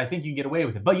peaks that I think you can get away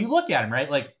with it. But you look at him,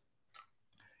 right? Like,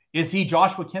 is he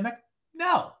Joshua Kimmich?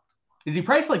 No. Is he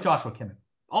priced like Joshua Kimmich?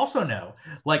 Also no.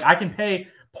 Like, I can pay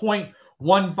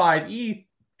 0.15 ETH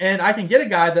and I can get a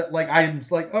guy that, like, I'm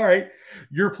just like, all right,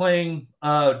 you're playing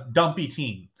a dumpy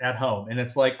team at home. And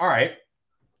it's like, all right,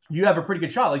 you have a pretty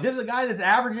good shot. Like, this is a guy that's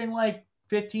averaging like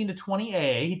 15 to 20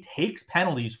 AA. He takes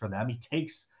penalties for them. He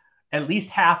takes at least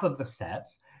half of the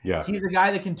sets. Yeah. He's a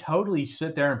guy that can totally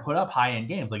sit there and put up high-end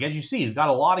games. Like, as you see, he's got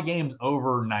a lot of games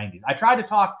over 90s. I've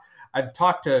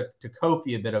talked to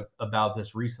Kofi a bit about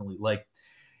this recently. Like,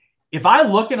 if I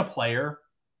look at a player,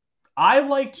 I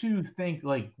like to think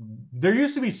like there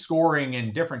used to be scoring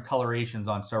in different colorations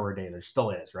on SorareData. There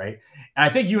still is, right? And I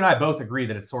think you and I both agree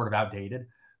that it's sort of outdated,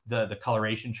 the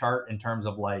coloration chart in terms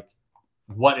of like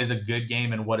what is a good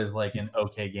game and what is like an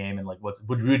okay game and like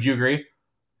would you agree?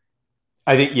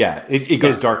 I think, yeah, it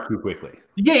goes dark too quickly.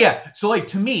 Yeah. So like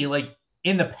to me, like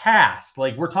in the past,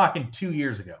 like we're talking 2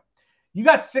 years ago, you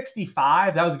got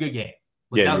 65, that was a good game.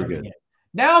 Like Yeah, that you was were a good good. game.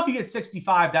 Now if you get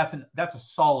 65, that's a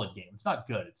solid game. It's not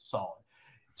good, it's solid.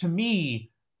 To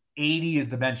me, 80 is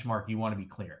the benchmark you want to be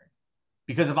clearing.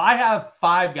 Because if I have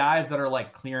 5 guys that are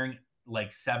like clearing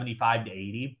like 75 to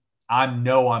 80, I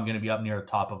know I'm going to be up near the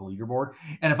top of the leaderboard.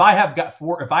 And if I have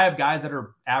guys that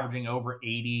are averaging over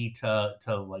 80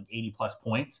 to like 80 plus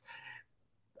points,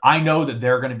 I know that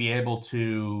they're going to be able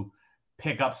to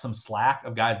pick up some slack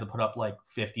of guys that put up like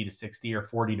 50 to 60 or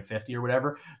 40 to 50 or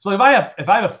whatever. So if I have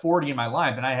a 40 in my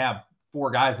lineup and I have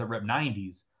 4 guys that rip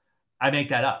 90s, I make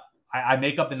that up. I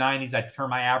make up the 90s. I turn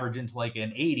my average into like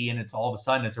an 80, and it's all of a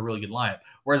sudden it's a really good lineup.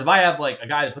 Whereas if I have like a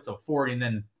guy that puts up 40 and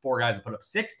then 4 guys that put up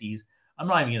 60s, I'm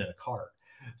not even getting a card.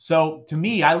 So to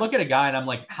me, I look at a guy and I'm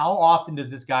like, how often does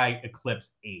this guy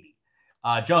eclipse 80?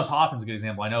 Jones Hoffman's a good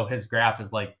example. I know his graph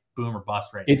is like boom or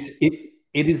bust right now.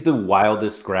 It is the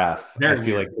wildest graph. I Very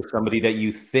feel weird. like for somebody that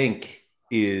you think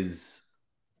is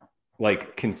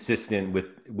like consistent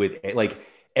with like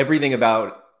everything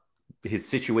about his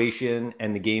situation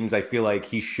and the games. I feel like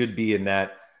he should be in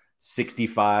that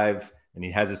 65, and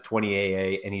he has his 20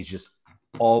 AA, and he's just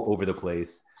all over the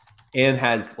place, and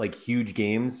has like huge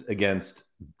games against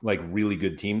like really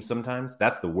good teams. Sometimes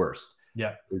that's the worst.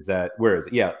 Yeah. Is that where is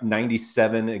it? Yeah,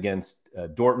 97 against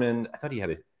Dortmund. I thought he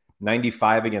had a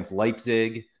 95 against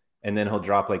Leipzig, and then he'll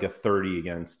drop like a 30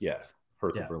 against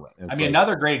Hertha Berlin. I mean,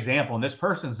 another great example, and this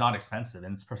person's not expensive,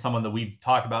 and it's for someone that we've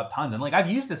talked about tons. And like I've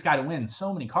used this guy to win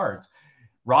so many cards.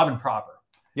 Robin Proper.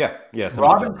 Yeah.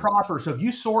 Robin Proper. So if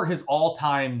you sort his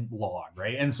all-time log,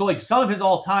 right, and so like some of his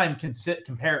all-time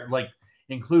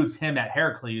includes him at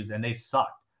Heracles, and they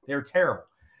suck. They're terrible.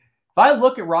 If I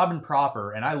look at Robin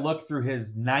Proper and I look through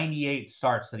his 98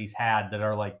 starts that he's had that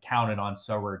are like counted on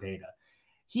SorareData,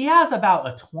 he has about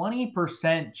a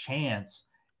 20% chance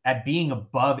at being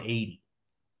above 80.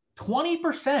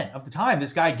 20% of the time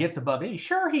this guy gets above 80.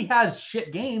 Sure, he has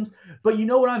shit games, but you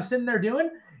know what I'm sitting there doing?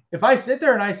 If I sit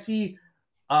there and I see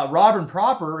Robin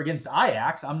Proper against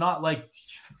Ajax, I'm not like,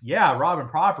 yeah, Robin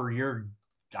Proper,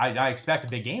 I expect a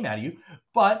big game out of you.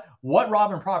 But what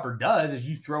Robin Proper does is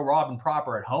you throw Robin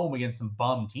Proper at home against some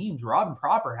bum teams. Robin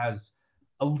Proper has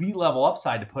elite level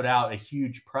upside to put out a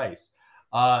huge price.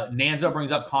 Nanzo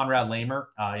brings up Conrad Lamer,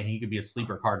 and he could be a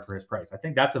sleeper card for his price. I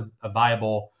think that's a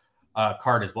viable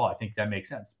card as well. I think that makes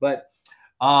sense. But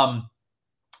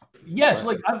yes,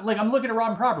 I'm looking at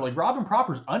Robin Proper. Like Robin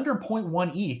Proper's under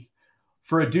 0.1 ETH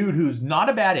for a dude who's not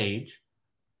a bad age,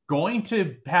 going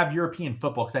to have European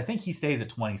football, because I think he stays at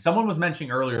 20. Someone was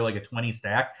mentioning earlier like a 20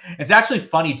 stack. It's actually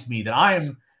funny to me that I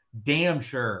am damn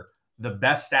sure the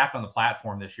best stack on the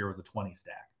platform this year was a 20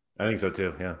 stack. I think so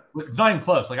too. Yeah. It's not even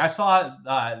close. Like I saw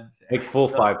like full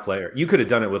 5 player. You could have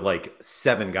done it with like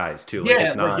 7 guys too. Yeah, like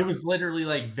it's not. Like it was literally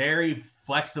like very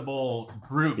flexible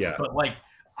groups. Yeah. But like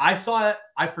I saw it,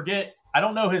 I forget, I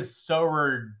don't know his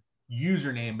Sorare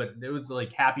username, but it was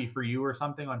like Happy for You or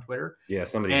something on Twitter. Yeah,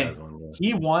 somebody has one. Yeah.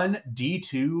 He won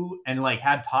D2 and like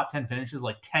had top 10 finishes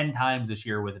like 10 times this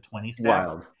year with a 20 stack.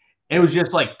 Wild. It was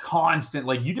just like constant.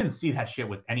 Like you didn't see that shit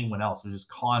with anyone else. It was just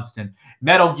constant.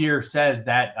 Metal Gear says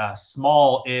that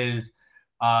Small is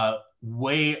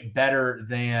way better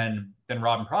than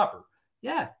Robin Proper.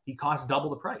 Yeah, he costs double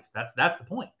the price. That's the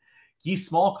point. Geese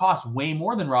Small costs way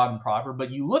more than Robin Proper,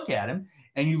 but you look at him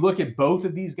and you look at both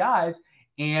of these guys,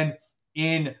 and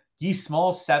in Geese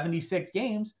Small's 76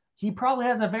 games, he probably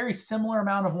has a very similar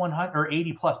amount of 100 or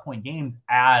 80 plus point games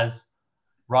as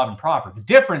Robin Proper. The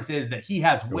difference is that he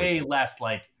has way less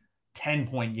like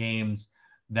 10-point games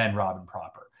than Robin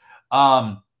Proper.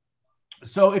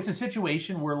 So it's a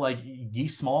situation where like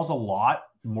Geese Small is a lot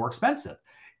more expensive,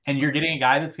 and you're getting a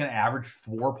guy that's going to average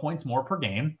 4 points more per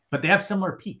game, but they have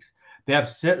similar peaks. They have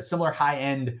similar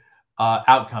high-end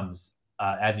outcomes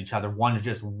as each other. One is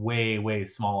just way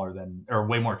smaller than, or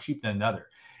way more cheap than another.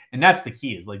 And that's the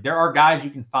key, is like there are guys you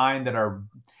can find that are,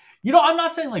 I'm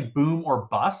not saying like boom or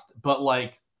bust, but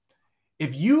like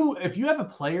if you have a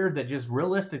player that just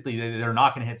realistically they're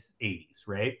not going to hit 80s,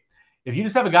 right? If you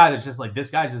just have a guy that's just like, this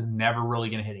guy's just never really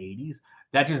going to hit 80s,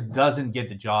 that just doesn't get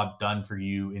the job done for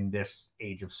you in this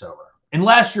age of Sorare.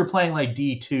 unless you're playing like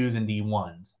D2s and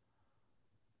D1s.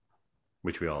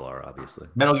 Which we all are, obviously.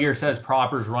 Metal Gear says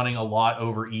Proper's running a lot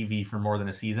over EV for more than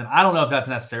a season. I don't know if that's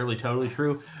necessarily totally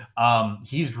true.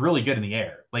 He's really good in the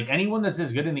air. Like anyone that's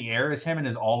as good in the air as him and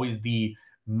is always the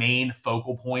main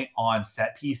focal point on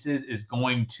set pieces is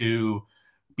going to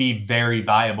be very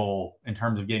viable in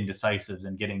terms of getting decisives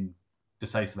and getting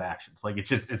decisive actions. Like it's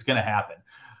going to happen.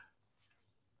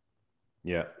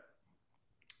 Yeah.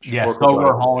 Yes,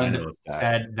 Sober Holland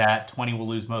said that 20 will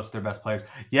lose most of their best players.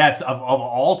 Yeah, it's of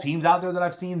all teams out there that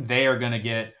I've seen, they are going to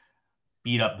get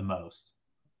beat up the most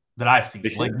that I've seen.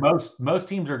 Like most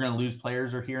teams are going to lose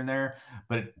players or here and there,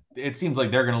 but it seems like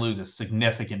they're going to lose a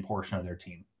significant portion of their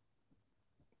team.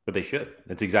 But they should.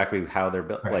 That's exactly how they're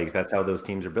built. Right. Like that's how those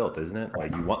teams are built, isn't it?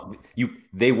 Right. Like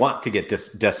they want to get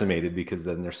decimated because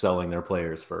then they're selling their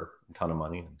players for a ton of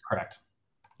money. Correct.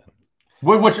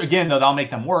 Which again, though, that'll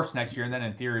make them worse next year, and then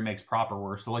in theory makes Proper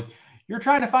worse. So like you're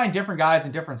trying to find different guys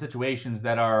in different situations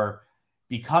that are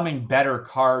becoming better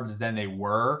cards than they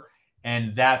were.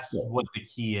 And that's what the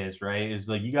key is, right? Is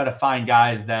like you got to find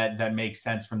guys that make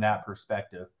sense from that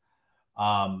perspective.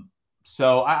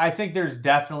 So I think there's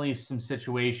definitely some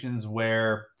situations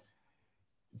where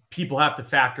people have to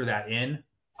factor that in,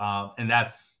 and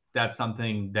that's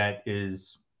something that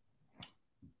is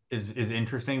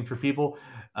interesting for people.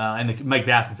 And Mike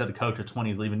Basson said the coach of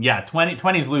 20 is leaving. Yeah,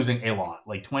 20 is losing a lot.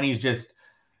 Like 20 is just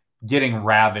getting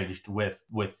ravaged with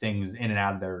things in and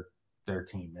out of their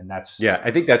team, and that's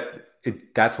I think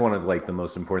that's one of like the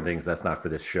most important things. That's not for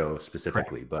this show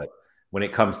specifically, but when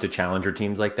it comes to challenger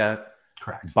teams like that,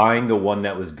 buying the one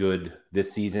that was good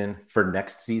this season for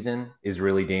next season is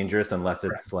really dangerous unless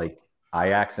it's like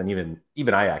Ajax, and even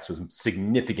Ajax was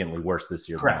significantly worse this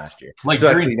year than last year. Like so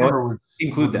actually,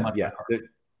 include them. Yeah,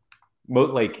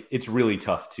 like it's really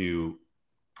tough to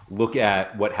look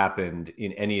at what happened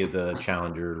in any of the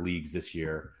challenger leagues this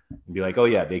year and be like, oh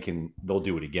yeah, they'll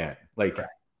do it again. Like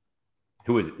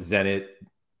who is it? Zenit,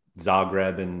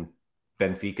 Zagreb, and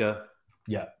Benfica.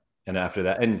 Yeah. And after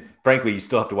that, and frankly, you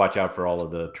still have to watch out for all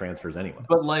of the transfers anyway.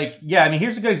 But like, yeah, I mean,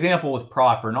 here's a good example with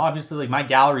Proper. And obviously, like my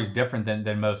gallery is different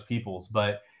than most people's,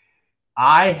 but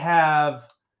I have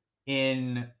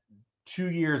in 2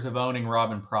 years of owning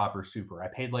Robin Proper Super, I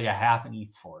paid like a half an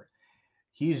ETH for it.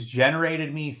 He's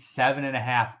generated me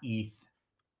 7.5 ETH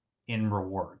in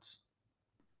rewards.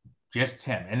 Just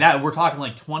him. And that we're talking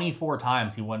like 24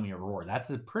 times he won me a reward.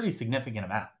 That's a pretty significant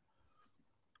amount.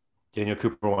 Daniel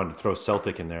Cooper wanted to throw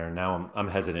Celtic in there, and now I'm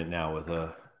hesitant now with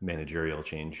a managerial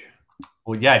change.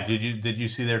 Well, yeah. Did you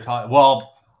see their talk?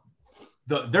 Well,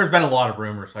 there's been a lot of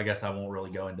rumors, so I guess I won't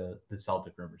really go into the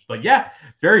Celtic rumors. But yeah,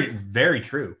 very, very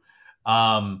true.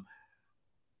 So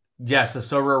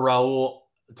Raul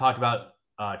talked about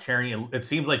Cherny. It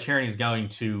seems like Cherny is going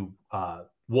to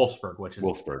Wolfsburg, which is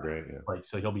Wolfsburg, right? Yeah. Like,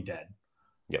 so he'll be dead.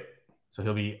 Yep. So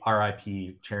he'll be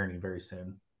R.I.P. Cherny very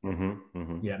soon.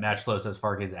 Yeah, Matchflow says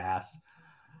Farke's ass.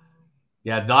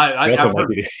 Yeah, he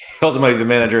also might be the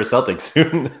manager of Celtics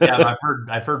soon. Yeah,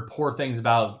 I've heard poor things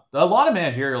about a lot of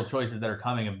managerial choices that are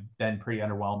coming have been pretty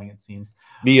underwhelming. It seems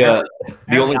the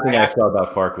only thing I saw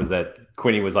about Fark was that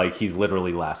Quinny was like, he's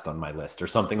literally last on my list or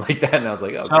something like that, and I was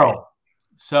like, oh,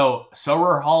 so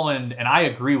Sorer Holland, and I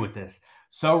agree with this.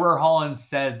 Sorer Holland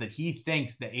says that he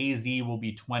thinks the AZ will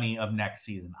be 20 of next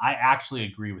season. I actually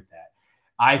agree with that.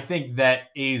 I think that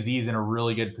AZ is in a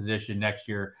really good position next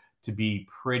year to be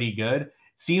pretty good.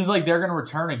 Seems like they're going to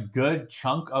return a good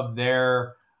chunk of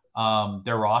their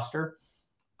roster,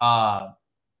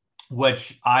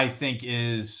 which I think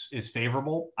is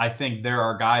favorable. I think there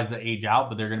are guys that age out,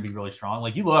 but they're going to be really strong.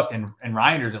 Like you look and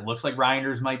Reinders, it looks like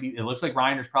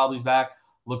Reinders probably is back.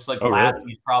 Looks like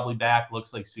Lasky's probably back.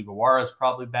 Looks like Sugawara's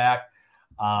probably back.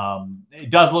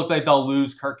 It does look like they'll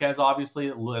lose Kirkez, obviously.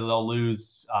 They'll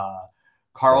lose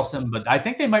Carlson, but I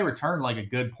think they might return like a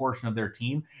good portion of their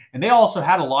team. And they also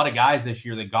had a lot of guys this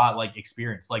year that got like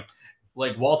experience. Like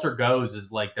Walter Goes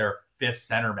is like their 5th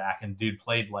center back, and dude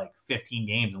played like 15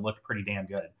 games and looked pretty damn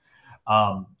good.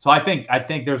 So I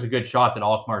think there's a good shot that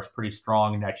Alkmaar is pretty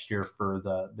strong next year for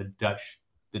the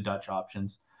Dutch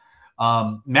options.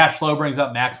 Matt Schlow brings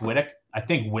up Max Wittick. I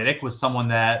think Wittick was someone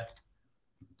that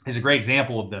is a great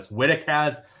example of this. Wittick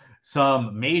has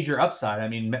some major upside. I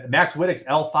mean, Max Wittick's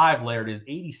L5 layered is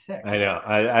 86. I know.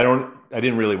 I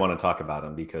didn't really want to talk about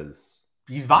him because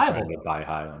he's viable. To buy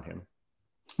high on him.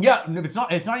 Yeah, no, it's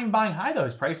not even buying high though.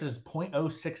 His price is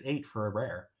 0.068 for a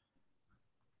rare.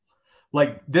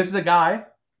 Like this is a guy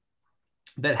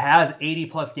that has 80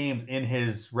 plus games in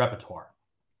his repertoire.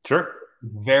 Sure.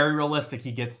 Very realistic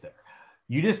he gets there.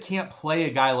 You just can't play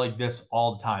a guy like this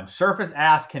all the time. Surface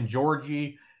ask, can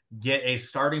Georgie get a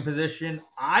starting position?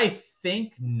 I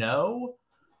think no.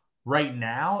 Right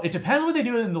now, it depends what they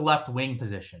do in the left wing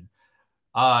position.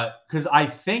 Because I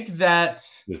think that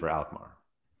This for Alkmaar.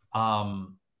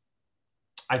 um,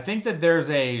 I think that there's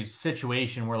a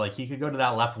situation where like he could go to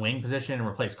that left wing position and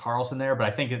replace Carlson there, but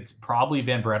I think it's probably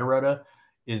Van Brederode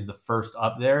is the first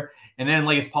up there, and then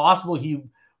like it's possible he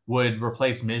would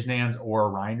replace Mijnans or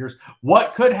Reinders.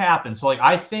 What could happen? So like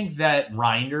I think that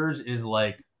Reinders is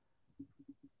like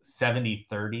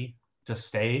 70-30 to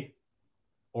stay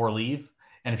or leave.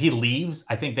 And if he leaves,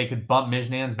 I think they could bump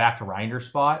Mijnans back to Reinders'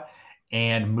 spot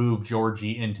and move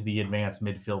Georgie into the advanced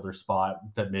midfielder spot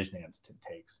that Mijnans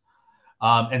takes.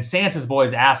 And Santa's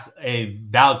boys asked a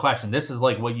valid question. This is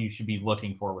like what you should be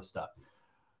looking for with stuff.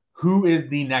 Who is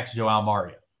the next Joao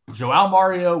Mario? Joao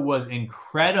Mario was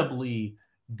incredibly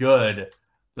good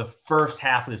the first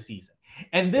half of the season.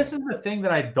 And this is the thing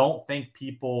that I don't think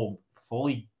people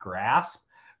fully grasp.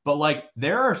 But like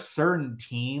there are certain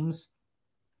teams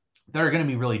that are going to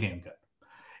be really damn good.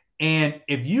 And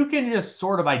if you can just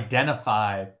sort of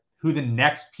identify who the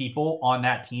next people on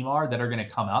that team are that are going to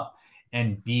come up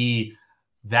and be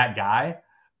that guy,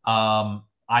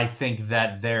 I think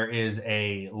that there is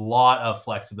a lot of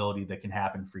flexibility that can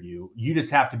happen for you. You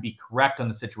just have to be correct on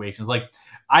the situations. Like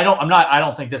I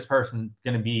don't think this person's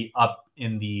going to be up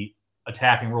in the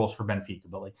attacking roles for Benfica,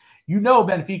 but like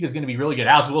Benfica is going to be really good.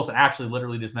 Alex Wilson actually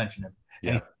literally just mentioned him.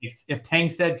 Yeah. And if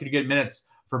Tangstead could get minutes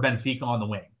for Benfica on the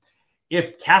wing,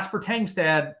 if Casper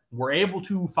Tangstad were able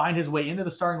to find his way into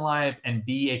the starting lineup and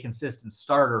be a consistent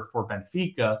starter for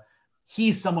Benfica,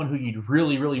 he's someone who you'd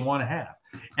really, really want to have.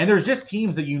 And there's just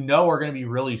teams that are going to be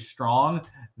really strong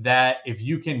that if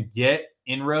you can get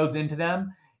inroads into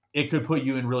them, it could put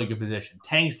you in really good position.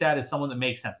 Tangstad is someone that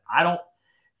makes sense. I don't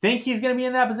think he's going to be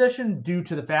in that position due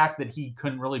to the fact that he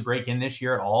couldn't really break in this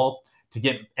year at all to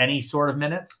get any sort of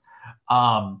minutes.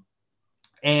 So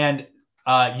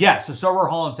Sober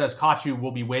Holland says Kachu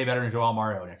will be way better than Joao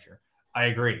Mario next year. I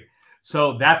agree.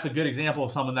 So that's a good example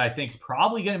of someone that I think is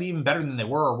probably going to be even better than they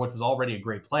were, which was already a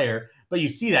great player. But you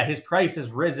see that his price has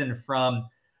risen from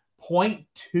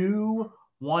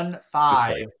 0.215 It's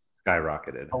like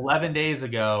skyrocketed 11 days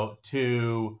ago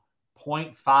to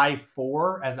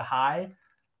 0.54 as a high,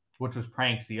 which was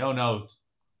Pranksy. Oh no.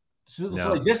 So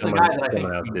like, this is a guy that I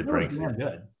think is really damn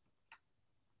good.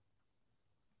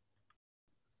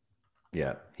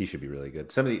 Yeah, he should be really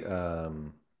good. Somebody,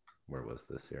 where was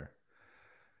this here?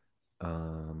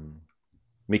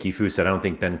 Mickey Fu said, I don't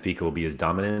think Benfica will be as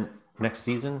dominant next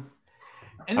season.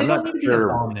 And I'm not sure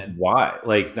why.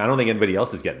 Like, I don't think anybody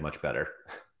else is getting much better.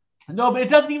 No, but it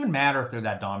doesn't even matter if they're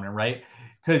that dominant, right?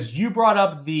 Because you brought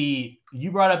up the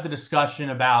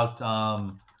discussion about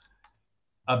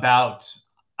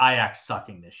Ajax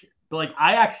sucking this year. But like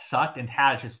Ajax sucked and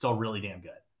Tadic is still really damn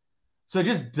good. So it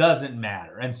just doesn't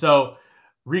matter. And so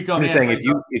Rico, I'm just saying,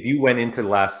 if you went into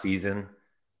last season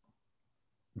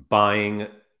buying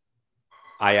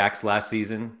Ajax last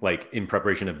season, like in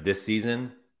preparation of this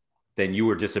season, then you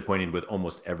were disappointed with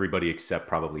almost everybody except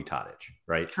probably Tadic,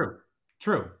 right?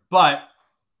 True. But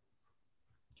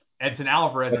Edson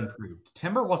Alvarez improved.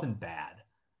 Timber wasn't bad.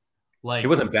 Like, it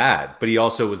wasn't bad, but he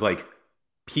also was like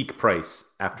peak price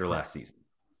after last season.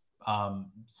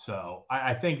 So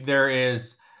I think there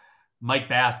is. Mike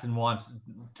Baston wants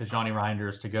Johnny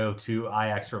Reinders to go to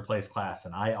Ajax to replace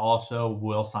Klaassen. I also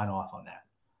will sign off on that.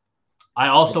 I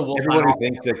also will. Everyone who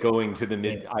thinks that going to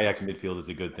the Ajax midfield is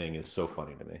a good thing is so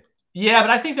funny to me. Yeah,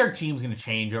 but I think their team's going to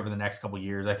change over the next couple of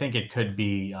years. I think it could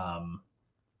be.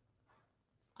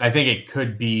 I think it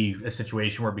could be a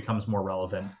situation where it becomes more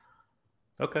relevant.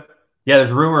 Okay. Yeah,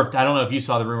 there's a rumor of. I don't know if you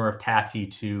saw the rumor of Tati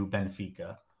to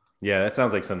Benfica. Yeah, that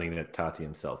sounds like something that Tati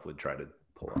himself would try to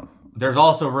pull off. There's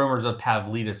also rumors of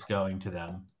Pavlidis going to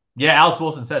them. Yeah, Alex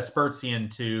Wilson says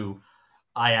Spurzian to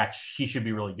Ajax. He should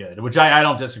be really good, which I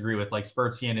don't disagree with. Like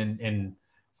Spurzian in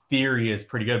theory is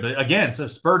pretty good, but again, so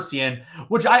Spurzian,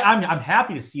 which I'm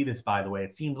happy to see this. By the way,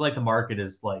 it seems like the market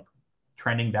is like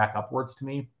trending back upwards to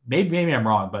me. Maybe I'm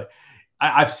wrong, but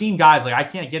I've seen guys like I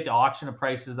can't get the auction of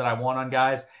prices that I want on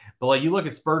guys, but like you look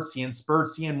at Spurzian.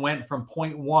 Spurzian went from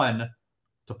 0.1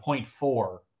 to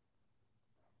 0.4.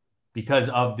 Because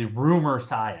of the rumors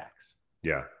to Ajax.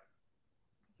 Yeah.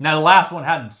 Now the last one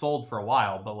hadn't sold for a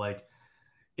while, but like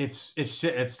it's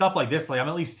stuff like this. Like I'm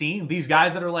at least seeing these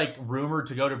guys that are like rumored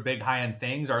to go to big high end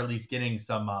things are at least getting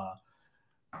some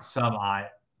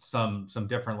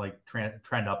different like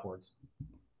trend upwards.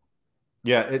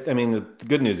 Yeah, I mean the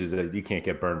good news is that you can't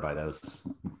get burned by those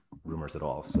rumors at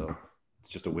all. So it's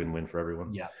just a win-win for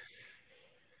everyone. Yeah.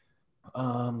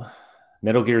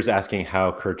 Metal Gear's asking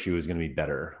how Kirchu is going to be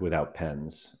better without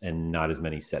pens and not as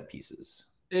many set pieces.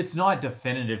 It's not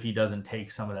definitive he doesn't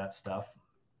take some of that stuff.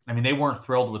 I mean, they weren't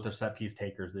thrilled with their set piece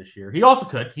takers this year. He also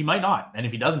could. He might not. And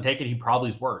if he doesn't take it, he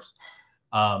probably is worse.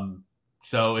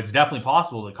 So it's definitely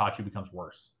possible that Kachu becomes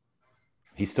worse.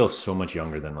 He's still so much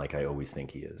younger than like I always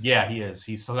think he is. Yeah, he is.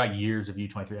 He's still got years of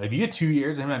U23. Like, if you get 2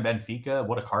 years of him at Benfica,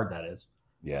 what a card that is.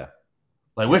 Yeah.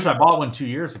 Like, I wish I bought one 2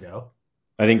 years ago.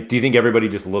 Do you think everybody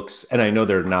just looks, and I know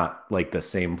they're not like the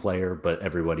same player, but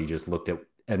everybody just looked at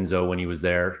Enzo when he was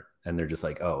there and they're just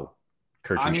like, oh,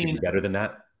 Kirchu should be better than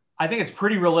that? I think it's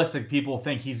pretty realistic. People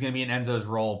think he's going to be in Enzo's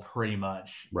role pretty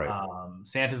much. Right.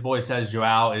 Santa's boy says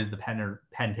Joao is the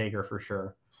pen taker for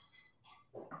sure.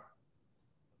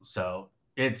 So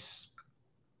it's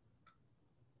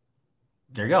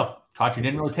there you go. Kachu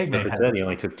didn't really take many. He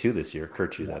only took 2 this year.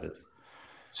 Kirchu, that is.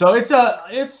 So it's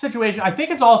a situation. I think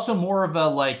it's also more of a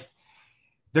like.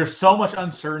 There's so much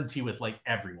uncertainty with like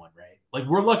everyone, right? Like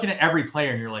we're looking at every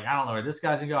player, and you're like, I don't know where this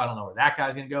guy's gonna go. I don't know where that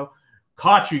guy's gonna go.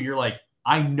 Kachu, you're like,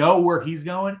 I know where he's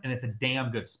going, and it's a damn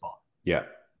good spot. Yeah,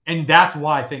 and that's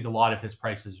why I think a lot of his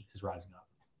price is rising up.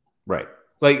 Right,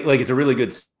 like it's a really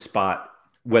good spot.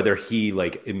 Whether he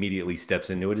like immediately steps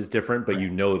into it is different, but you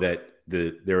know that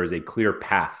there is a clear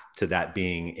path to that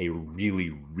being a really,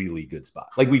 really good spot.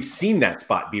 Like we've seen that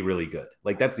spot be really good.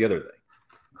 Like that's the other thing.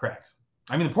 Correct.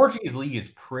 I mean, the Portuguese league is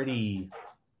pretty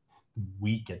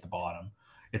weak at the bottom.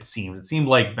 It seemed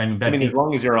like I mean, as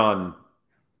long as you're on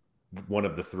one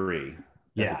of the 3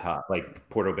 at the top, like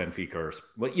Porto, Benfica, or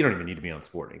you don't even need to be on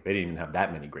Sporting. They didn't even have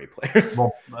that many great players.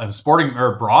 Well, Sporting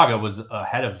or Braga was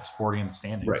ahead of Sporting in the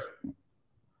standings. Right.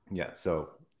 Yeah. So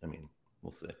I mean,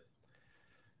 we'll see.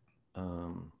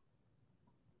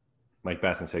 Mike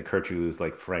Basson said Kirchu is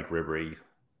like Frank Ribery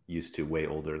used to, way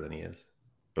older than he is,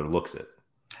 or looks it.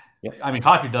 Yeah. I mean,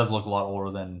 Kachu does look a lot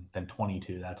older than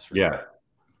 22. That's true. Yeah.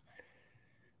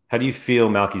 How do you feel,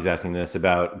 Malky's asking this,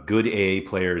 about good A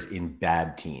players in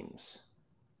bad teams?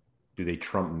 Do they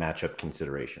trump matchup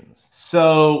considerations?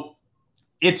 So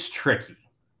it's tricky.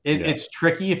 It's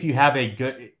tricky if you have a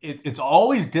good. It's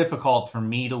always difficult for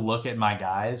me to look at my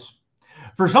guys.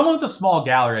 For someone with a small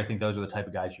gallery, I think those are the type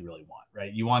of guys you really want,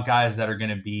 right? You want guys that are going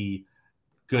to be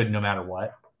good no matter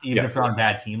what. Even if they're on a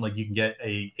bad team, like you can get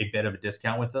a bit of a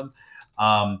discount with them.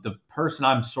 The person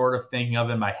I'm sort of thinking of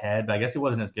in my head, but I guess he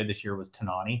wasn't as good this year, was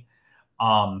Tanani.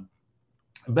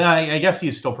 But I guess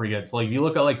he's still pretty good. So like if you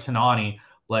look at like Tanani,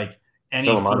 like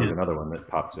Soleimani is another one that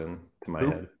pops in to my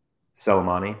head.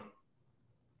 Soleimani.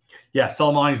 Yeah,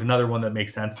 Soleimani is another one that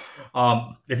makes sense.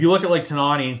 If you look at like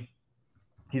Tanani,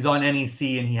 he's on NEC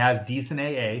and he has decent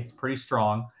AA. It's pretty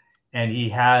strong. And he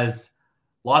has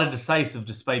a lot of decisive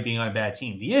despite being on a bad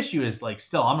team. The issue is like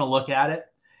still, I'm going to look at it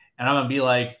and I'm going to be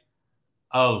like,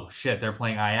 oh, shit, they're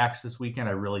playing Ajax this weekend.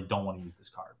 I really don't want to use this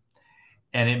card.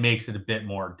 And it makes it a bit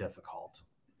more difficult.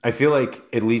 I feel like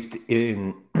at least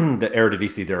in the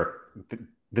Eredivisie,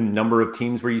 the number of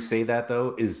teams where you say that,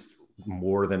 though, is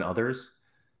more than others.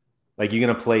 Like you're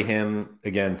going to play him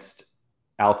against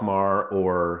Alkmaar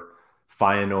or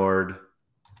Feyenoord.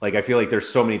 Like I feel like there's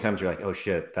so many times you're like, oh,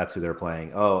 shit, that's who they're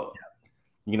playing. Oh,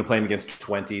 you're going to play him against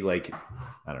 20. Like,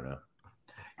 I don't know.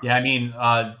 Yeah, I mean,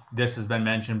 this has been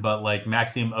mentioned, but like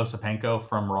Maxim Osipenko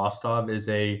from Rostov is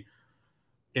an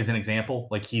example.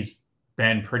 Like he's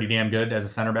been pretty damn good as a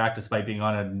center back despite being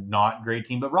on a not great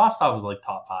team. But Rostov was like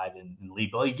top 5 in the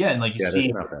league. But again, like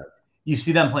you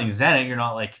see them playing Zenit, you're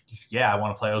not like, yeah, I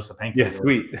want to play Osipenko. Yeah,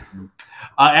 sweet.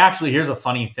 Actually, here's a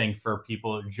funny thing for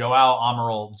people. Joao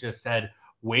Amaral just said,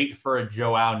 wait for a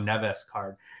Joao Neves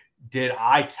card. Did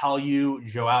I tell you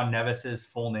Joao Neves'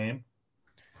 full name?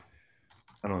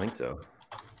 I don't think so.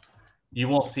 You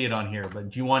won't see it on here,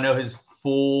 but do you want to know his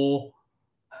full?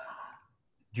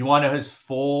 Do you want to know his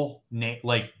full name,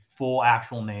 like full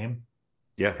actual name?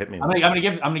 Yeah, hit me. I'm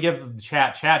gonna give the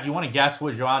chat. Chat, do you want to guess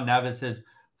what Joao Neves'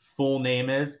 full name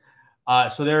is?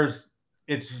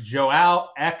 It's Joao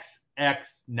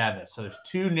XX Neves. So there's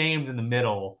 2 names in the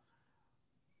middle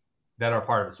that are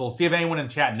part of it. So we'll see if anyone in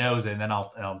the chat knows it, and then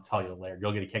I'll tell you later.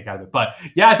 You'll get a kick out of it. But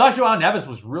yeah, I thought Joao Neves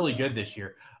was really good this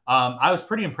year. I was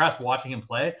pretty impressed watching him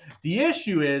play. The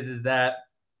issue is that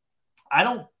I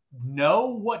don't know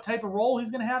what type of role he's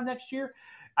going to have next year.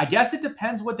 I guess it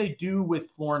depends what they do with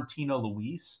Florentino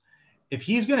Luis. If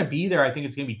he's going to be there, I think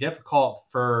it's going to be difficult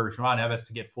for Joao Neves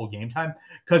to get full game time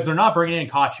because they're not bringing in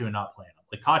Kachu and not playing him.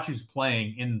 Like Kachu's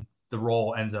playing in the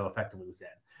role Enzo effectively was in.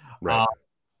 Right.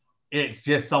 It's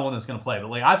just someone that's going to play. But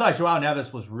like I thought Joao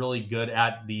Neves was really good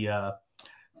at the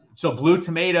so Blue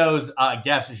Tomatoes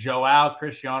guess Joao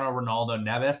Cristiano Ronaldo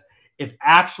Neves. It's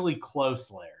actually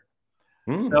close,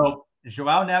 Laird. So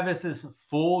Joao Neves's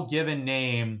full given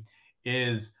name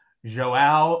is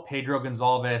Joao Pedro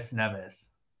Gonzalez Neves.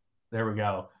 There we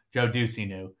go. Joe Ducey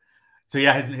knew. So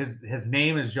yeah, his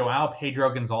name is Joao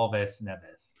Pedro Gonzalez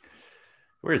Neves.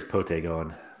 Where's Pote going?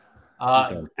 He's gone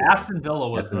too. Aston Villa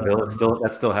was Aston Villa still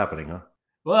that's still happening, huh?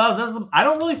 well. I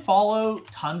don't really follow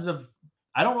tons of.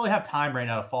 I don't really have time right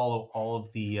now to follow all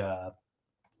of the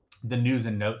news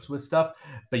and notes with stuff.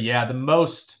 But yeah, the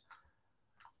most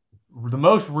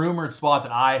rumored spot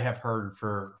that I have heard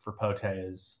for Pote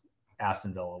is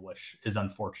Aston Villa, which is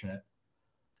unfortunate.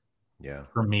 Yeah,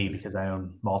 for me because I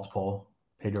own multiple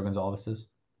Pedro Gonzalez's.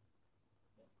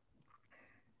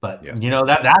 But yeah. you know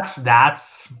that's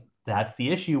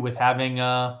the issue with having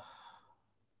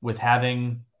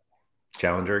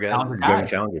Challenger guys, talented young guys.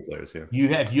 challenger players.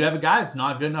 Yeah, If you have a guy that's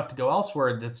not good enough to go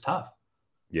elsewhere, that's tough.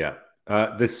 yeah.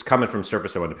 This comment from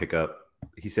Surface I wanted to pick up.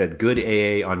 He said, "Good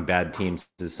AA on bad teams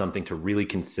is something to really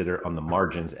consider on the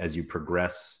margins as you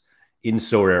progress in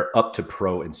Sorare up to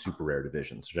pro and super rare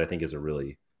divisions," which I think is a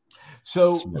really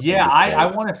So smart thing yeah, to I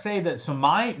say. want to say that. So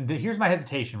here's my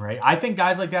hesitation, right? I think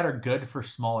guys like that are good for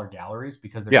smaller galleries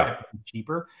because they're Yeah, typically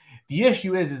cheaper. The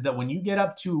issue is that when you get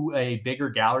up to a bigger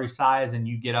gallery size and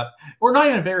you get up, or not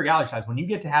even a bigger gallery size, when you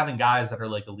get to having guys that are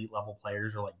like elite level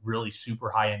players or like really super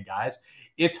high end guys,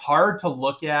 it's hard to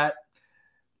look at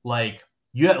like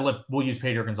we'll use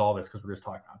Pedro Gonzalez because we're just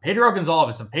talking about Pedro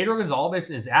Gonzalez. And Pedro Gonzalez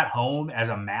is at home as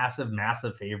a massive,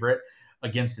 massive favorite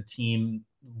against a team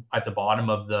at the bottom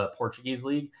of the Portuguese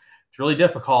league. It's really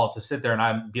difficult to sit there and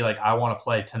I be like, I want to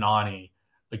play Tanani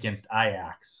against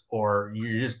Ajax, or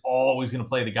you're just always going to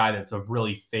play the guy that's a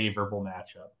really favorable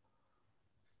matchup.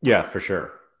 yeah, for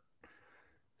sure.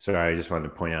 Sorry, I just wanted to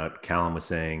point out Callum was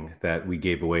saying that we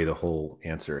gave away the whole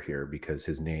answer here because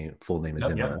his full name is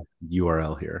Yep, in yep. the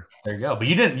URL here. There you go. But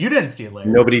you didn't see it later.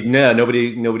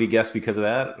 Nobody guessed because of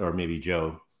that, or maybe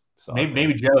Joe saw it.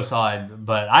 Maybe Joe saw it,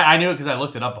 but I knew it because I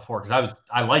looked it up before because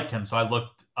I liked him, so I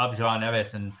looked up Joao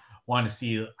Neves and wanted to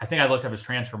see. I think I looked up his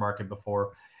transfer market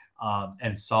before,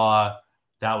 and saw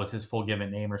that was his full given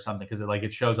name or something because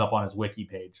it shows up on his wiki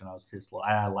page, and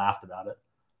I laughed about it.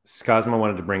 Skazma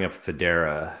wanted to bring up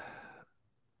Federa.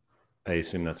 I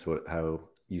assume that's how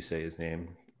you say his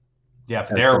name. Yeah, Had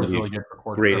Federa was somebody really good for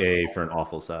court. great A for an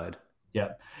awful side.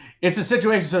 Yeah, it's a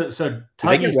situation. So Did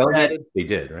they Tuggy get said, relegated? They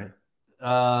did, right?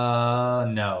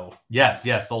 no, yes,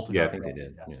 Sultan. Yeah, I think they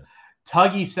did. Yes. Yeah.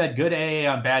 Tuggy said good AA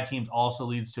on bad teams also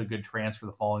leads to a good transfer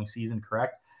the following season.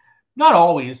 Correct? Not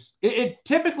always. It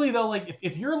typically though, like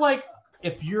if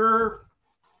you're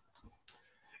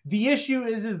the issue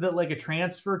is that like a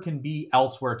transfer can be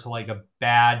elsewhere to like a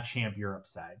bad Champ Europe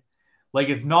side. Like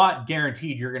it's not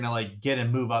guaranteed you're gonna like get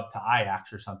and move up to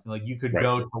Ajax or something. Like you could Right.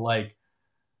 go to like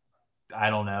I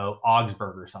don't know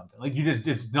Augsburg or something. Like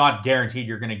it's not guaranteed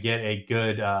you're gonna get a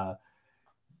good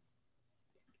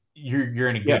you're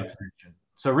in a Yeah. good position.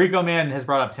 So Rico Man has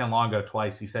brought up Tanlongo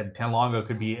twice. He said Tanlongo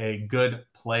could be a good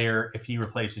player if he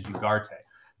replaces Ugarte.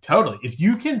 Totally. If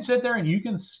you can sit there and you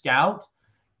can scout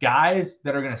guys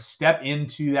that are going to step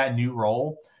into that new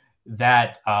role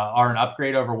that are an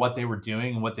upgrade over what they were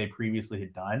doing and what they previously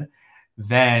had done,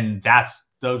 then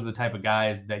those are the type of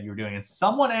guys that you're doing. And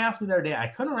someone asked me the other day, I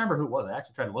couldn't remember who it was. I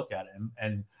actually tried to look at it,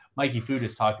 and Mikey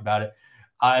Foodis talked about it.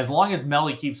 As long as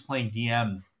Melly keeps playing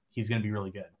DM, he's going to be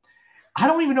really good. I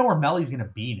don't even know where Melly's going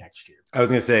to be next year. I was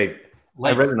going to say,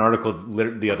 I read an article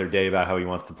the other day about how he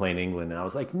wants to play in England, and I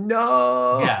was like,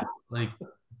 no. Yeah,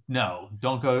 no,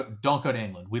 don't go to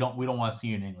England. We don't want to see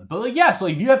you in England. But so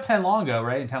if you have Tenlongo,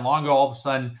 right, and Tenlongo all of a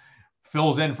sudden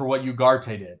fills in for what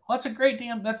Ugarte did. Well, that's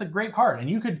a great card, and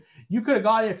you could have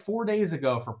got it 4 days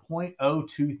ago for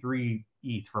 0.023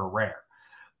 ETH for a rare.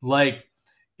 Like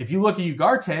if you look at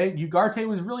Ugarte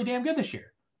was really damn good this year.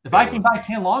 If I can buy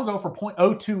Tanlongo for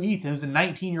 0.02 ETH, it was a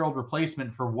 19-year-old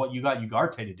replacement for what you got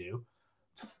Ugarte to do.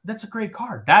 That's a great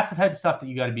card. That's the type of stuff that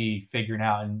you got to be figuring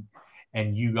out,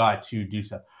 and you got to do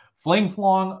stuff. Fling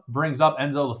Flong brings up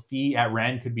Enzo Lafitte at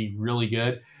Ren could be really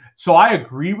good. So I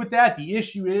agree with that. The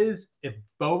issue is if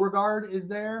Beauregard is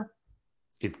there,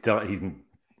 it's done. He's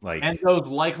like Enzo's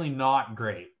likely not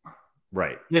great.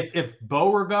 Right. If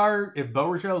Beauregard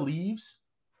leaves,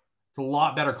 it's a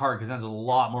lot better card because Enzo's a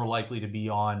lot more likely to be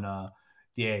on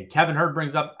the A. Kevin Hurd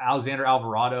brings up Alexander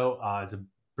Alvarado. It's a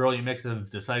brilliant mix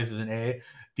of decisive and A.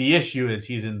 The issue is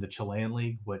he's in the Chilean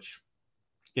league, which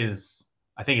is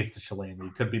I think it's the Chilean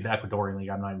league. Could be the Ecuadorian league.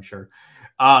 I'm not even sure.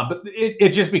 But it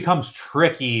just becomes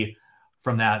tricky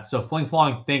from that. So Fling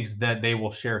Flong thinks that they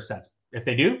will share sets. If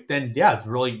they do, then yeah, it's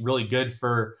really, really good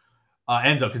for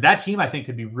Enzo because that team I think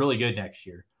could be really good next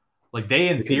year. Like they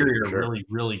in theory are really,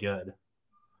 really good.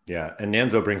 Yeah, and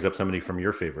Nanzo brings up somebody from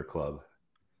your favorite club.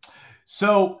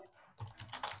 So,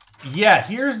 yeah,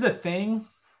 here's the thing.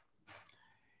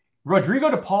 Rodrigo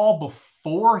de Paul,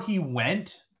 before he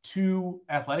went to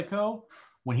Atletico,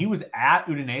 when he was at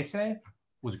Udinese,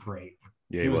 was great.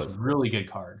 Yeah, He was was. a really good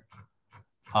card.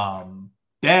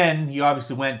 Then he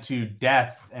obviously went to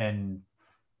Death, and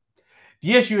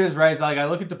the issue is, right, is like I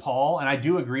look at DePaul, and I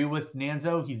do agree with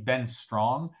Nanzo. He's been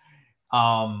strong.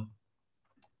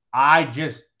 I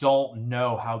just don't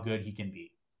know how good he can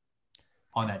be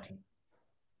on that team.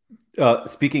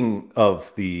 Speaking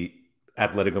of the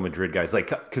Atletico Madrid guys,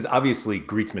 like, because obviously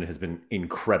Griezmann has been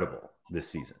incredible this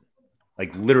season,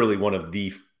 like literally one of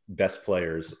the best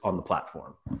players on the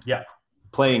platform. Yeah,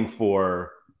 playing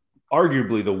for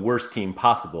arguably the worst team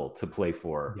possible to play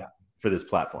for this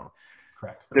platform.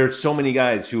 Correct. There's so many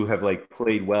guys who have like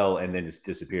played well and then just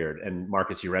disappeared. And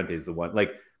Marcus Llorente is the one.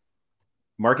 Like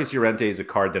Marcus Llorente is a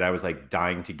card that I was like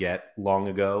dying to get long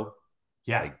ago.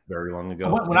 Yeah, like very long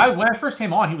ago. When I first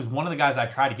came on, he was one of the guys I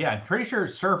tried to get. I'm pretty sure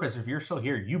Surface, if you're still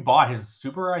here, you bought his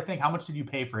Super. I think. How much did you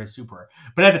pay for his Super?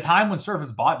 But at the time when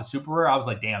Surface bought the Super, I was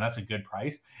like, damn, that's a good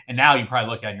price. And now you probably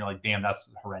look at it and you're like, damn,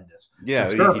 that's horrendous. Yeah,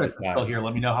 so Surface is still here.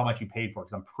 Let me know how much you paid for it,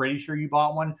 because I'm pretty sure you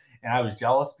bought one, and I was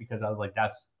jealous because I was like,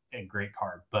 that's a great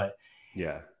card. But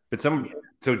yeah. But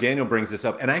so Daniel brings this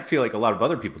up, and I feel like a lot of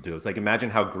other people do. It's like,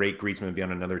 imagine how great Griezmann would be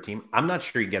on another team. I'm not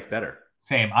sure he gets better.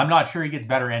 Same. I'm not sure he gets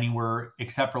better anywhere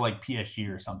except for like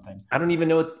PSG or something. I don't even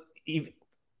know.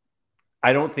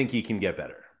 I don't think he can get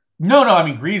better. No. I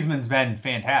mean, Griezmann's been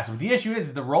fantastic. But the issue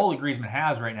is the role that Griezmann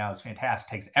has right now is fantastic.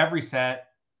 Takes every set,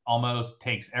 almost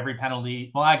takes every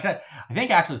penalty. Well, I think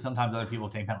actually sometimes other people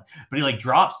take penalties, but he like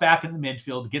drops back in the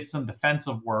midfield, gets some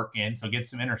defensive work in, so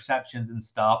gets some interceptions and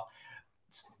stuff.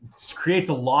 Creates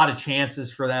a lot of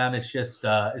chances for them. It's just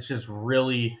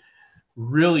really,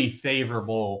 really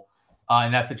favorable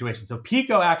in that situation. So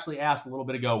Pico actually asked a little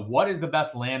bit ago, what is the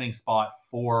best landing spot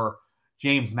for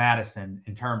James Maddison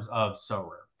in terms of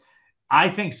Sorare? I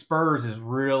think Spurs is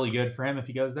really good for him if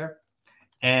he goes there.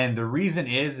 And the reason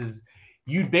is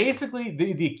you basically,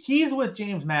 the keys with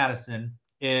James Maddison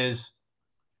is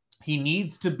he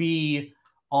needs to be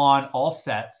on all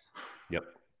sets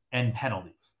and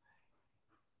penalties.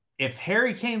 If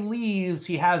Harry Kane leaves,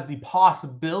 he has the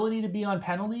possibility to be on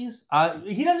penalties.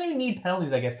 He doesn't even need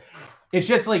penalties, I guess. It's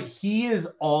just like he is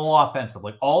all offensive.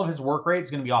 Like all of his work rate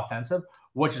is going to be offensive,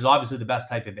 which is obviously the best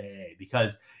type of AA.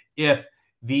 Because if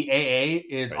the AA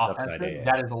is offensive, AA,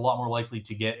 that is a lot more likely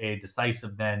to get a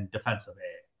decisive than defensive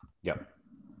AA. Yep.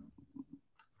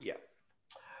 Yeah.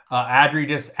 Adri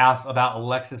just asked about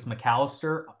Alexis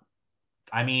McAllister.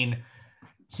 I mean,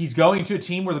 he's going to a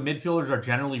team where the midfielders are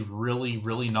generally really,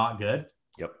 really not good.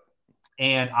 Yep.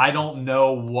 And I don't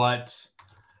know what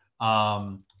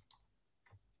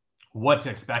to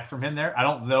expect from him there. I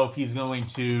don't know if he's going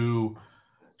to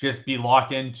just be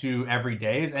locked into every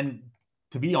days. And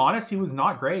to be honest, he was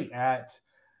not great at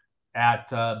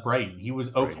Brighton. He was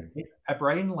okay at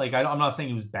Brighton. Like I'm not saying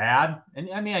he was bad. And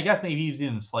I mean, I guess maybe he's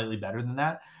even slightly better than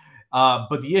that.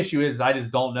 But the issue is I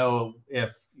just don't know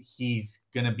if he's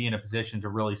going to be in a position to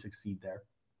really succeed there.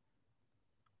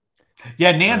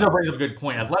 Yeah, Nanzo brings up a good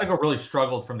point. Atletico really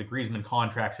struggled from the Griezmann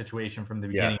contract situation from the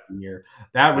beginning of the year.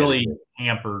 That really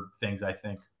hampered things, I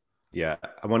think. Yeah,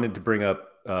 I wanted to bring up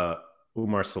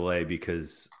Umar Saleh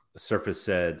because Surface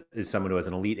said is someone who has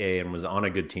an elite A and was on a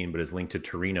good team but is linked to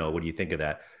Torino. What do you think of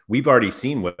that? We've already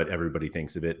seen what everybody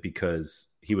thinks of it because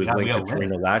he was linked to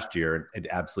Torino last year and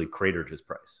absolutely cratered his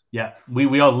price. Yeah,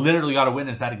 we all literally got to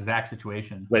witness that exact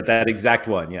situation. Like that exact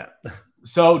one, yeah.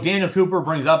 So Daniel Cooper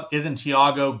brings up, isn't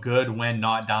Thiago good when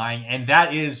not dying? And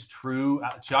that is true.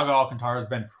 Thiago Alcantara has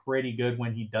been pretty good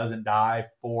when he doesn't die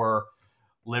for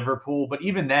Liverpool. But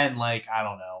even then, like, I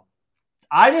don't know.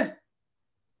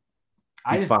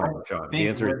 He's fine, John. The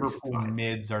answer is Liverpool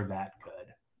mids are that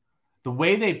good. The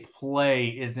way they play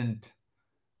isn't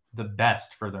the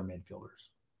best for their midfielders.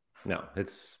 No,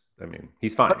 he's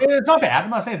fine. But it's not bad.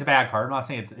 I'm not saying it's a bad card. I'm not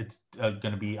saying it's going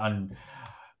to be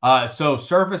so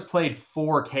Surface played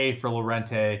 4K for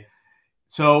Llorente.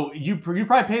 So you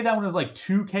probably paid that one as like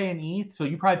 2K in ETH. So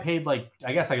you probably paid like,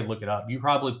 I guess I could look it up. You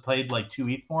probably paid like 2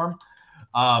 ETH for him.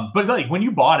 But like when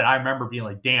you bought it, I remember being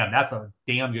like, damn, that's a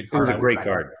damn good card. It was a great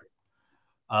card.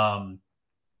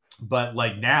 But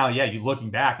like now, yeah, you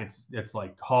looking back, it's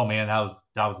like, oh man,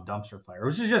 that was a dumpster fire,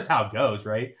 which is just how it goes,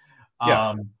 right?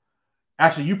 Yeah.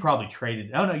 Actually, you probably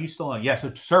traded. Oh no, you still own. Yeah,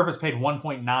 so Surface paid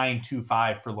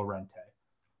 1.925 for Llorente.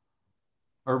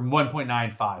 Or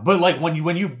 1.95. But like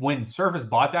when Surface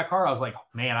bought that card, I was like,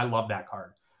 man, I love that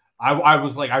card. I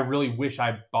was like, I really wish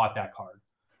I bought that card.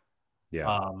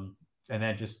 Yeah. and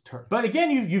then but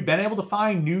again, you've been able to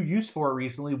find new use for it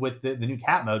recently with the new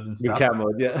cap modes and New stuff. cap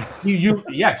mode,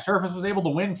 yeah. Surface was able to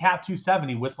win cap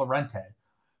 270 with Lorente,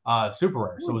 super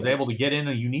rare. So was able to get in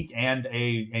a unique and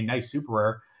a nice super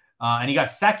rare. And he got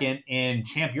second in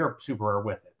Champ Europe super rare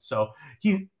with it. So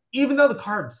even though the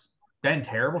card's been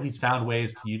terrible, he's found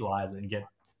ways to utilize it and get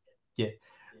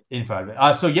info out of it.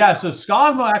 So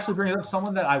Scosmo actually brings up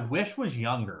someone that I wish was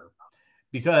younger,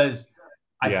 because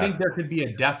I think there could be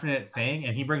a definite thing.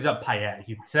 And he brings up Payet.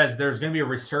 He says there's going to be a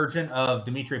resurgence of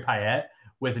Dimitri Payet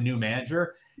with a new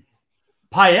manager.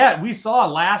 Payet, we saw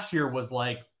last year was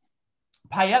Griezmann.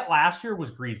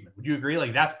 Would you agree?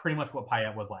 Like, that's pretty much what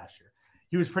Payet was last year.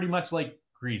 He was pretty much like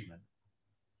Griezmann.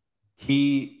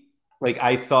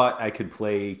 I thought I could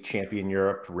play Champion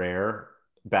Europe rare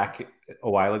back a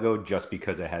while ago just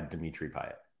because I had Dimitri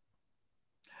Payet.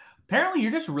 Apparently,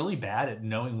 you're just really bad at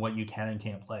knowing what you can and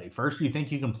can't play. First, you think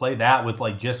you can play that with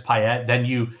like just Payet. Then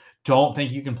you don't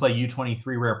think you can play U23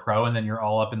 Rare Pro, and then you're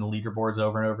all up in the leaderboards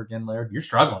over and over again, Laird. You're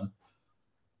struggling.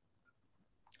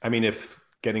 I mean, if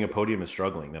getting a podium is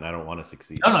struggling, then I don't want to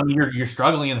succeed. No, I mean, you're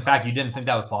struggling in the fact you didn't think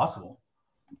that was possible.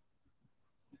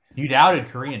 You doubted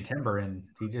Korean Timber, and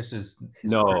he just is.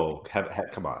 No,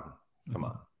 come on.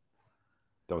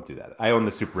 Don't do that. I owned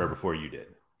the super rare before you did.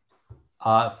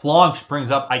 Flonch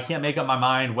brings up, I can't make up my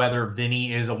mind whether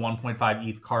Vinny is a 1.5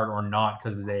 ETH card or not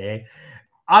because of his AA.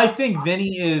 I think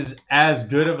Vinny is as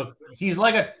good of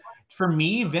for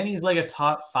me, Vinny's like a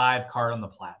top 5 card on the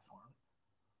platform.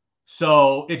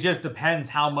 So it just depends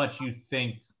how much you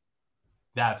think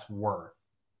that's worth.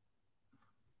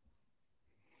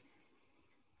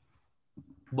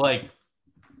 Like,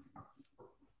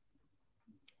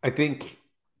 I think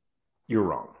you're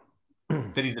wrong.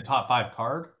 That he's a top 5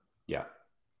 card? Yeah.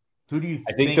 Who do you think?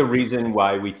 I think the reason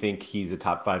why we think he's a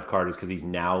top 5 card is because he's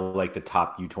now like the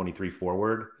top U23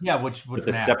 forward. Yeah, which but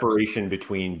the separation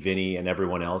between Vinny and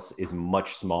everyone else is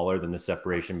much smaller than the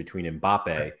separation between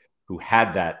Mbappe, who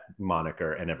had that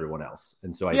moniker, and everyone else.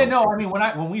 And so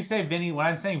when we say Vinny, when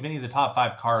I'm saying Vinny's a top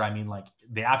 5 card, I mean like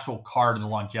the actual card and the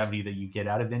longevity that you get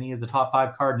out of Vinny is a top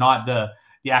 5 card, not the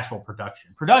actual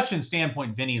production. Production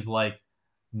standpoint, Vinny's like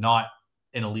not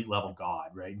an elite level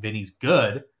god, right? Vinny's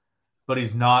good, but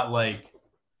he's not like,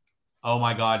 oh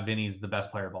my God, Vinny's the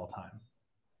best player of all time.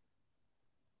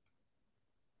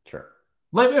 Sure.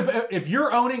 Like if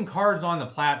you're owning cards on the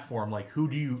platform, like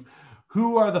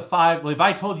who are the 5? Like if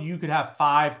I told you could have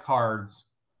 5 cards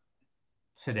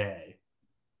today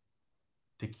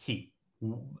to keep,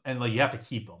 and like you have to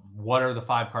keep them, what are the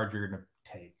 5 cards you're going to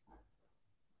take?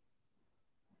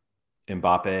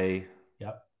 Mbappe.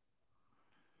 Yep.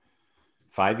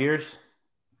 5 years?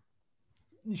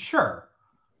 Sure.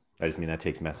 I just mean that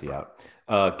takes Messi out.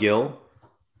 Gil.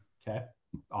 Okay.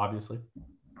 Obviously.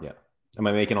 Yeah. Am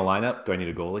I making a lineup? Do I need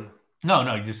a goalie? No,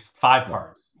 just 5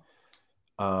 cards.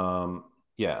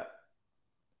 Yeah.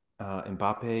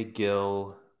 Mbappe,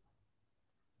 Gil,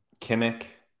 Kimmich.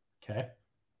 Okay.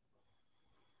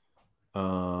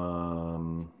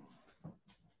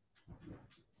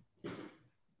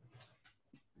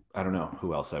 I don't know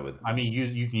who else I would. I mean,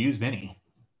 you can use Vinny.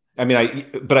 I mean,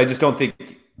 but I just don't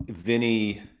think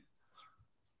Vinny.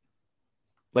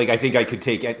 Like, I think I could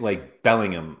take like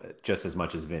Bellingham just as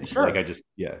much as Vinny. Sure. Like, I just,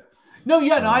 yeah. No,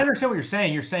 I understand what you're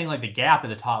saying. You're saying like the gap at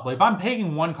the top. Like if I'm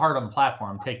taking one card on the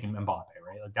platform, I'm taking Mbappe,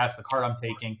 right? Like that's the card I'm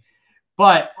taking.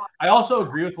 But I also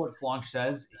agree with what Flonch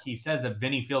says. He says that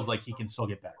Vinny feels like he can still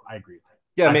get better. I agree with that.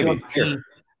 Yeah, maybe. Sure.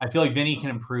 I feel like Vinny can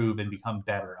improve and become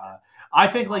better. I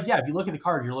think like, if you look at the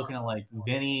cards, you're looking at like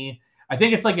Vinny. I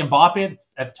think it's like Mbappe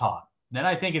at the top. Then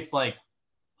I think it's like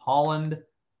Holland,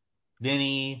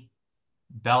 Vinny,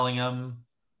 Bellingham,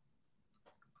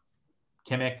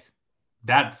 Kimmich.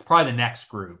 That's probably the next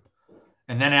group.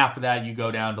 And then after that, you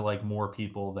go down to like more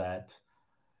people that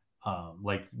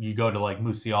like you go to like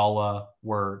Musiala,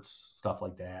 Wirtz, stuff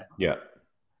like that. Yeah.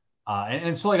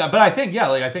 And so like, but I think,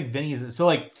 I think Vinny's, so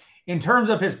like in terms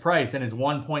of his price and his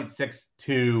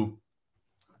 1.62,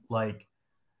 like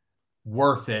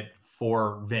worth it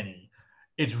for Vinny.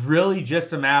 It's really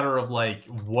just a matter of like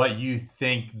what you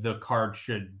think the card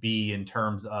should be in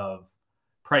terms of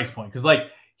price point. Because like,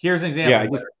 here's an example.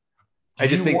 Yeah, I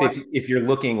just think that if you're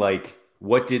looking like,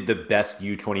 what did the best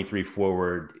U23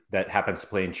 forward that happens to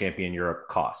play in Champion Europe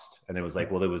cost? And it was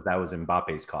like, well, that was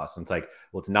Mbappe's cost. And it's like,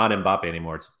 well, it's not Mbappe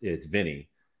anymore. It's Vinny.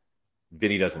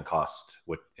 Vinny doesn't cost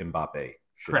what Mbappe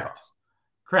should cost.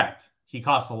 Correct. He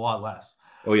costs a lot less.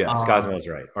 Oh yeah, Skosmo's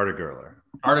right. Arda Güler.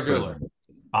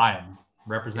 Buy him.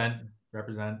 Represent.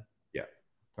 Yeah.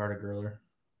 Arda Güler.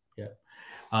 Yeah.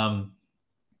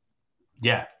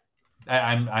 Yeah.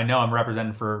 I know I'm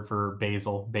representing for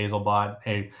Basil bot.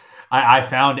 Hey, I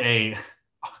found a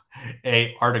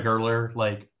Arda Gurler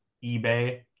like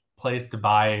eBay place to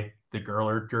buy the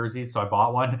Gurler jersey, so I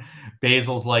bought one.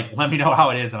 Basil's like, let me know how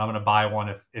it is, and I'm gonna buy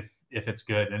one if it's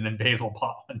good. And then Basil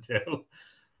bought one too.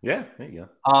 Yeah, there you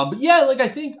go. But yeah, like I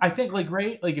think like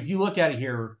right, like if you look at it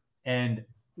here, and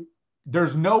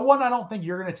there's no one I don't think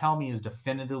you're gonna tell me is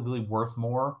definitively worth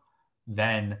more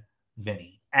than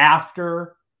Vinny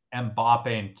after Mbappe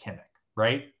and Kimmich,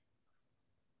 right?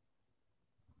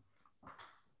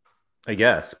 I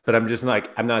guess, but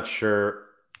I'm not sure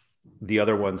the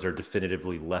other ones are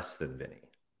definitively less than Vinny.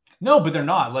 No, but they're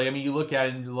not. Like, I mean, you look at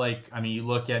it, like, I mean, you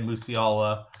look at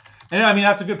Musiala, and I mean,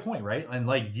 that's a good point, right? And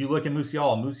like, you look at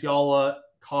Musiala. Musiala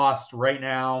costs right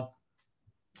now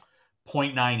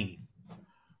 0.9 ETH.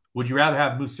 Would you rather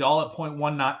have Musiala at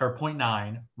 0.19 or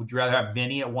 0.9? Would you rather have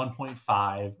Vinny at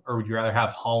 1.5, or would you rather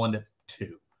have Holland at 2?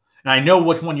 And I know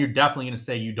which one you're definitely going to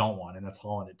say you don't want, and that's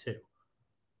Holland at 2.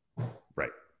 Right.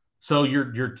 So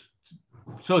you're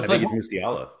so it's I think like it's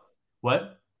Musiala.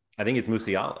 what? I think it's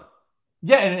Musiala.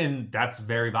 Yeah, and that's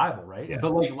very viable, right? Yeah.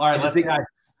 But like, all right, let's say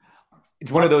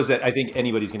It's one of those that I think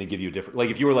anybody's going to give you a different. Like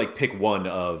if you were like pick one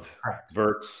of correct.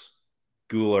 Verts,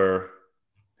 Guler,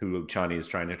 who Chani is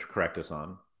trying to correct us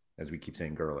on, as we keep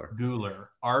saying Gurler.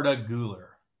 Arda Guler.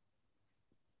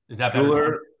 Is that better?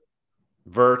 Guler,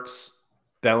 Verts,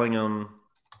 Bellingham,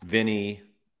 Vinny.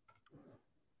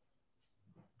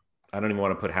 I don't even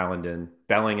want to put Haaland in.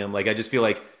 Bellingham. Like I just feel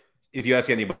like if you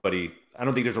ask anybody, I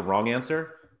don't think there's a wrong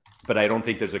answer, but I don't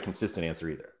think there's a consistent answer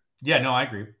either. Yeah, no, I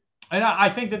agree. And I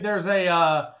think that there's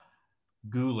a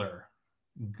Guler.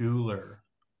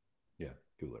 Yeah,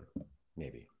 Guler.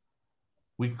 Maybe.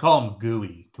 We can call him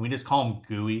Gooey. Can we just call him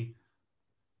Gooey?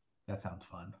 That sounds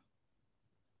fun.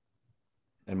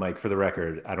 And Mike, for the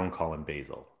record, I don't call him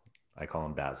Basil. I call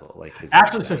him Basil. Like his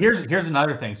actually, so here's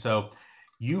another thing. So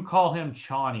you call him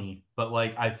Chani, but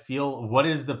like I feel, what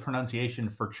is the pronunciation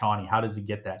for Chani? How does he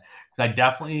get that? Because I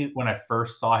definitely, when I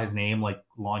first saw his name like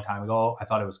a long time ago, I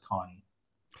thought it was Connie.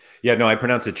 Yeah, no, I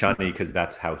pronounce it Chani because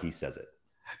that's how he says it.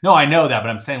 No, I know that,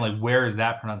 but I'm saying like, where is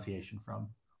that pronunciation from?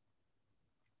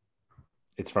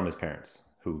 It's from his parents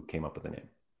who came up with the name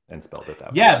and spelled it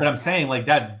that way. Yeah, but I'm saying like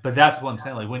that, but that's what I'm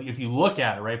saying. Like when, if you look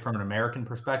at it, right, from an American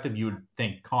perspective, you would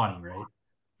think Connie, right?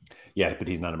 Yeah, but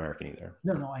he's not American either.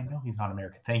 No, I know he's not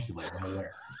American. Thank you, Larry. I'm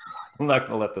aware. I'm not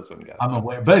gonna let this one go. I'm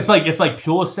aware, but it's like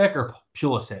Pulisic or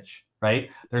Pulisic,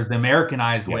 right? There's the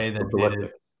Americanized way that it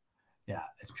is. Yeah,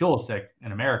 it's Pulisic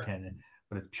in American,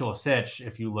 but it's Pulisic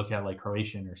if you look at like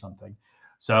Croatian or something.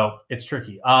 So it's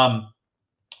tricky.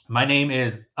 My name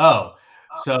is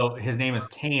so his name is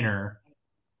Kaner.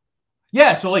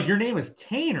 Yeah, so like your name is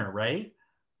Kaner, right?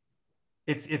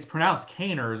 It's pronounced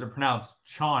Kaner. Is it pronounced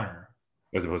Chauner?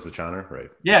 As opposed to Chauner, right?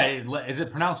 Yeah, is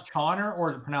it pronounced Chauner or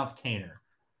is it pronounced Kaner?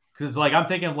 Because like I'm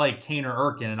thinking of like Kaner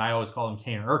Erkin, and I always call him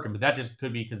Kaner Erkin, but that just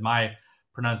could be because my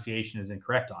pronunciation is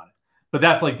incorrect on it. But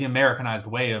that's like the Americanized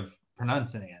way of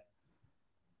pronouncing it.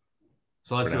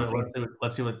 So let's see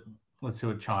what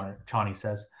Chauny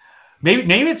says.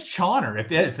 Maybe it's Chauner.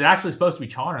 If it's actually supposed to be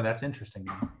Chauner, that's interesting.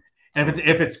 And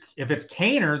if it's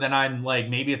Kaner, then I'm like,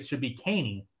 maybe it should be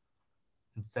Caney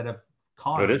instead of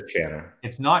Connor. But it is Channer.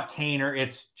 It's not Kaner.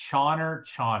 It's Chauner,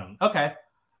 Chauny. Okay.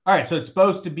 All right. So it's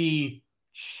supposed to be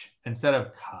ch instead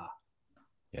of ka.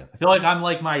 Yeah. I feel like I'm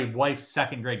like my wife's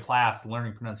second grade class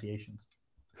learning pronunciations.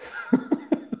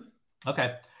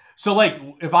 Okay. So like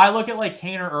if I look at like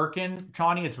Kaner Erkin,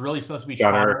 Chauny, it's really supposed to be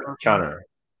Chauner.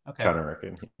 Okay. Chauner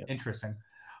Erkin. Yeah. Interesting.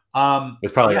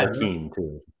 It's probably Erkin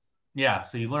too. Yeah,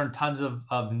 so you learn tons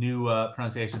of new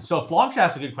pronunciations. So Flonk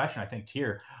asked a good question, I think,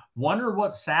 here. Wonder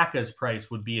what Saka's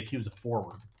price would be if he was a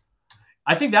forward.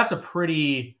 I think that's a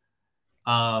pretty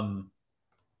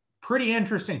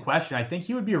interesting question. I think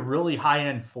he would be a really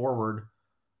high-end forward.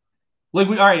 Like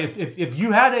all right, if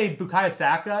you had a Bukayo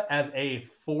Saka as a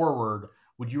forward,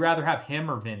 would you rather have him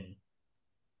or Vinny?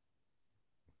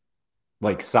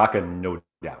 Like Saka, no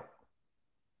doubt.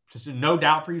 Just no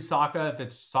doubt for you, Saka, if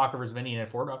it's Saka versus Vinny and a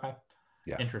forward. Okay.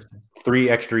 Yeah. Interesting. 3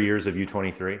 extra years of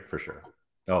U23 for sure.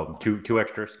 Oh, two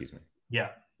extra, excuse me. Yeah.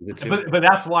 But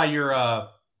that's why you're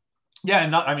yeah,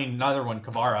 and another one,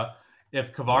 Kvara.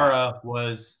 If Kvara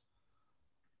was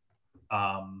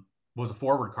a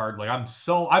forward card, like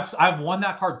I've won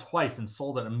that card twice and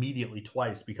sold it immediately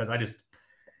twice because I just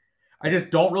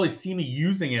don't really see me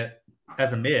using it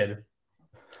as a mid.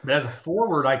 But as a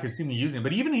forward, I could see me using it.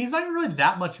 But even he's not even really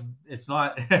that much. It's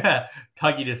not.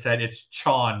 Tuggy just said it's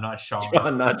Sean, not Sean.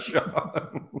 Sean, not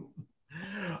Sean.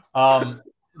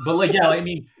 But like, yeah, I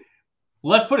mean,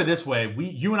 let's put it this way: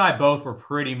 you and I both were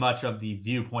pretty much of the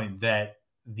viewpoint that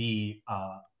the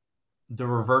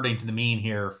reverting to the mean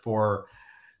here for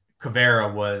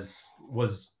Caveira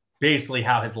was basically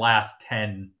how his last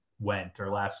 10 went, or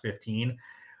last 15.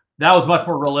 That was much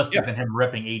more realistic than him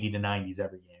ripping 80 to 90s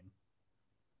every game.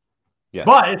 Yes.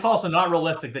 But it's also not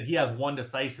realistic that he has one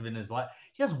decisive in his last.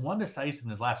 He has one decisive in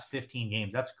his last 15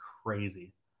 games. That's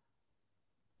crazy.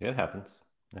 Yeah, it happens.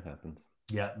 It happens.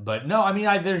 Yeah, but no, I mean,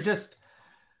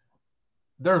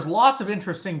 there's lots of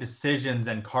interesting decisions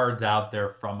and cards out there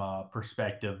from a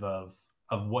perspective of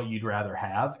what you'd rather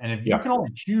have, and if you can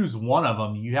only choose one of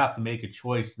them, you have to make a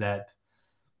choice that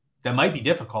might be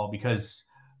difficult because,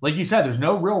 like you said, there's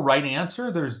no real right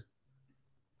answer. There's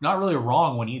not really a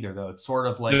wrong one either, though. It's sort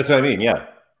of like, that's what I mean. Yeah.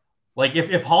 Like if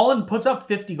Haaland puts up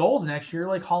 50 goals next year,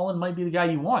 like Haaland might be the guy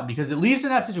you want, because at least in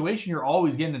that situation, you're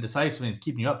always getting a decisive and it's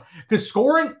keeping you up. Because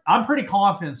scoring, I'm pretty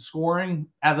confident scoring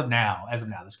as of now,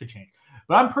 this could change,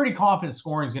 but I'm pretty confident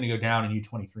scoring is going to go down in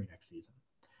U23 next season.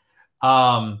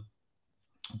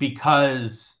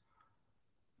 Because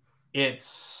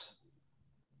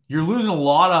you're losing a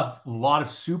lot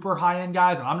of super high end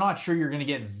guys, and I'm not sure you're going to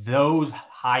get those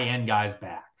high end guys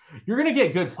back. You're going to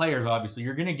get good players, obviously.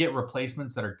 You're going to get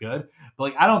replacements that are good, but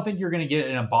like I don't think you're going to get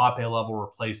an Mbappe level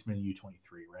replacement in U23,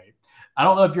 right? I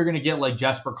don't know if you're going to get like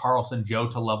Jesper Karlsson,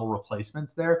 Jota level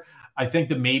replacements there. I think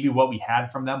that maybe what we had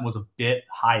from them was a bit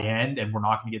high end, and we're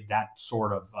not going to get that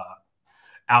sort of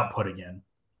output again.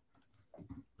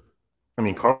 I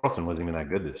mean, Karlsson wasn't even that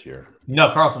good this year. No,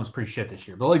 Karlsson was pretty shit this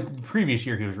year, but like the previous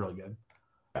year, he was really good.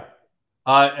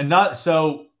 And not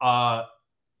so.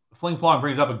 Fling Flong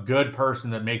brings up a good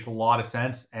person that makes a lot of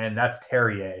sense, and that's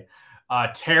Terrier.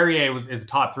 Terrier is a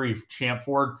top 3 champ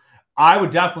forward. I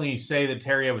would definitely say that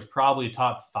Terrier was probably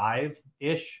top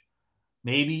 5-ish,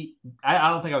 maybe. I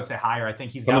don't think I would say higher. I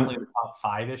think he's definitely in the top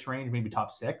 5-ish range, maybe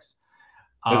top 6.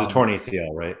 There's a torn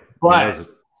ACL, right? But I mean,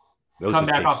 those come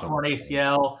back off torn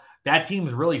ACL. That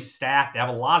team's really stacked. They have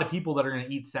a lot of people that are going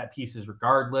to eat set pieces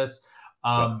regardless.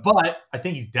 But I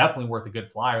think he's definitely worth a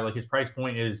good flyer. Like his price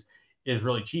point is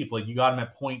really cheap. Like you got him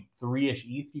at 0.3-ish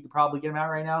ETH. You could probably get him out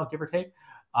right now, give or take.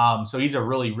 So he's a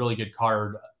really, really good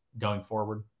card going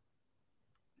forward.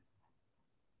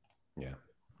 Yeah.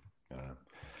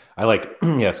 I like,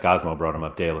 Scosmo brought him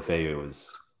up. De La Feu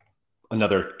was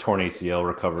another torn ACL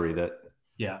recovery that.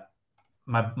 Yeah.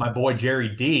 My boy, Jerry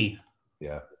D.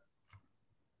 Yeah.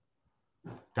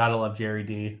 Gotta love Jerry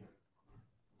D.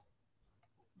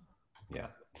 Yeah.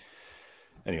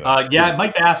 Anyway.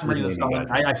 Mike Bassam brings up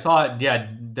something. I saw it. Yeah,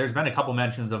 there's been a couple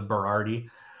mentions of Berardi.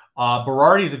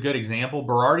 Berardi's a good example.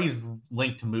 Berardi's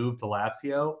linked to move to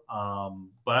Lazio,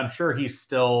 but I'm sure he's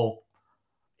still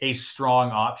a strong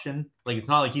option. Like it's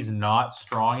not like he's not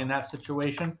strong in that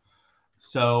situation.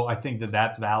 So I think that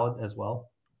that's valid as well.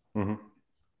 Mm-hmm.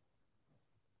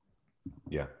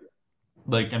 Yeah.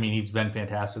 Like, I mean, he's been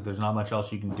fantastic. There's not much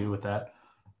else you can do with that.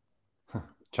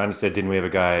 China said, didn't we have a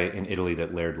guy in Italy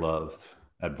that Laird loved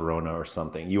at Verona or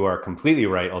something? You are completely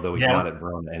right, although he's not at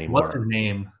Verona anymore. What's his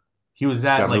name? He was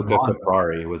at Gianluca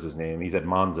Caprari was his name. He's at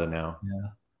Monza now.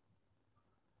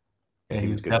 Yeah, he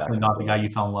was definitely not the guy you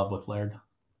fell in love with, Laird.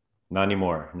 Not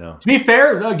anymore, no. To be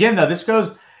fair, again, though, this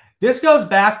goes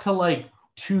back to like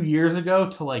 2 years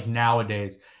ago to like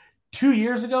nowadays. 2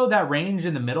 years ago, that range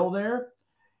in the middle there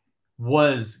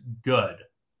was good.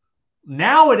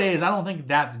 Nowadays, I don't think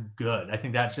that's good. I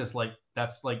think that's just like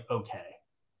okay.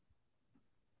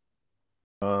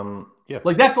 Yeah.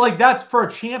 Like that's for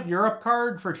a Champ Europe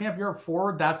card, for a Champ Europe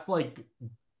forward, that's like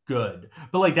good.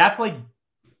 But like that's like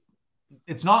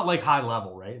it's not like high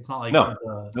level, right? It's not like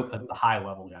the high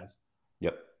level guys.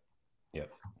 Yep.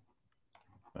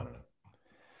 I don't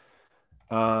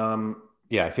know.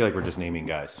 Yeah, I feel like we're just naming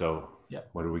guys. So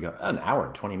what do we got? An hour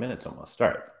and 20 minutes almost. All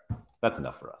right. That's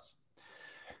enough for us.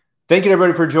 Thank you,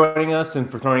 everybody, for joining us and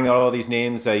for throwing out all these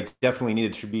names. I definitely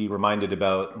needed to be reminded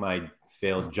about my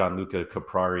failed Gianluca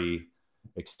Caprari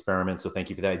experiment, so thank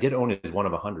you for that. I did own his 1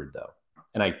 of 100, though,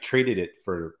 and I traded it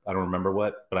for, I don't remember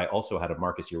what, but I also had a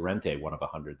Marcus Llorente 1 of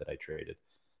 100 that I traded.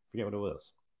 I forget what it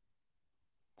was.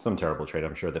 Some terrible trade,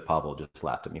 I'm sure, that Pavel just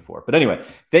laughed at me for. But anyway,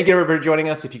 thank you, everybody, for joining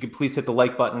us. If you could please hit the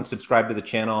like button, subscribe to the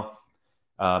channel.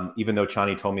 Even though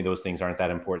Chani told me those things aren't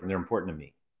that important, they're important to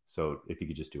me. So if you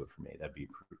could just do it for me, that'd be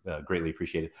greatly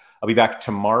appreciated. I'll be back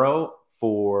tomorrow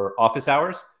for office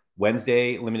hours.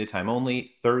 Wednesday, limited time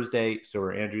only. Thursday,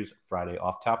 Sorare Andrews. Friday,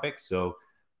 off topic. So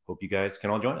hope you guys can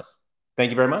all join us.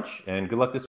 Thank you very much, and good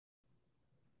luck this week.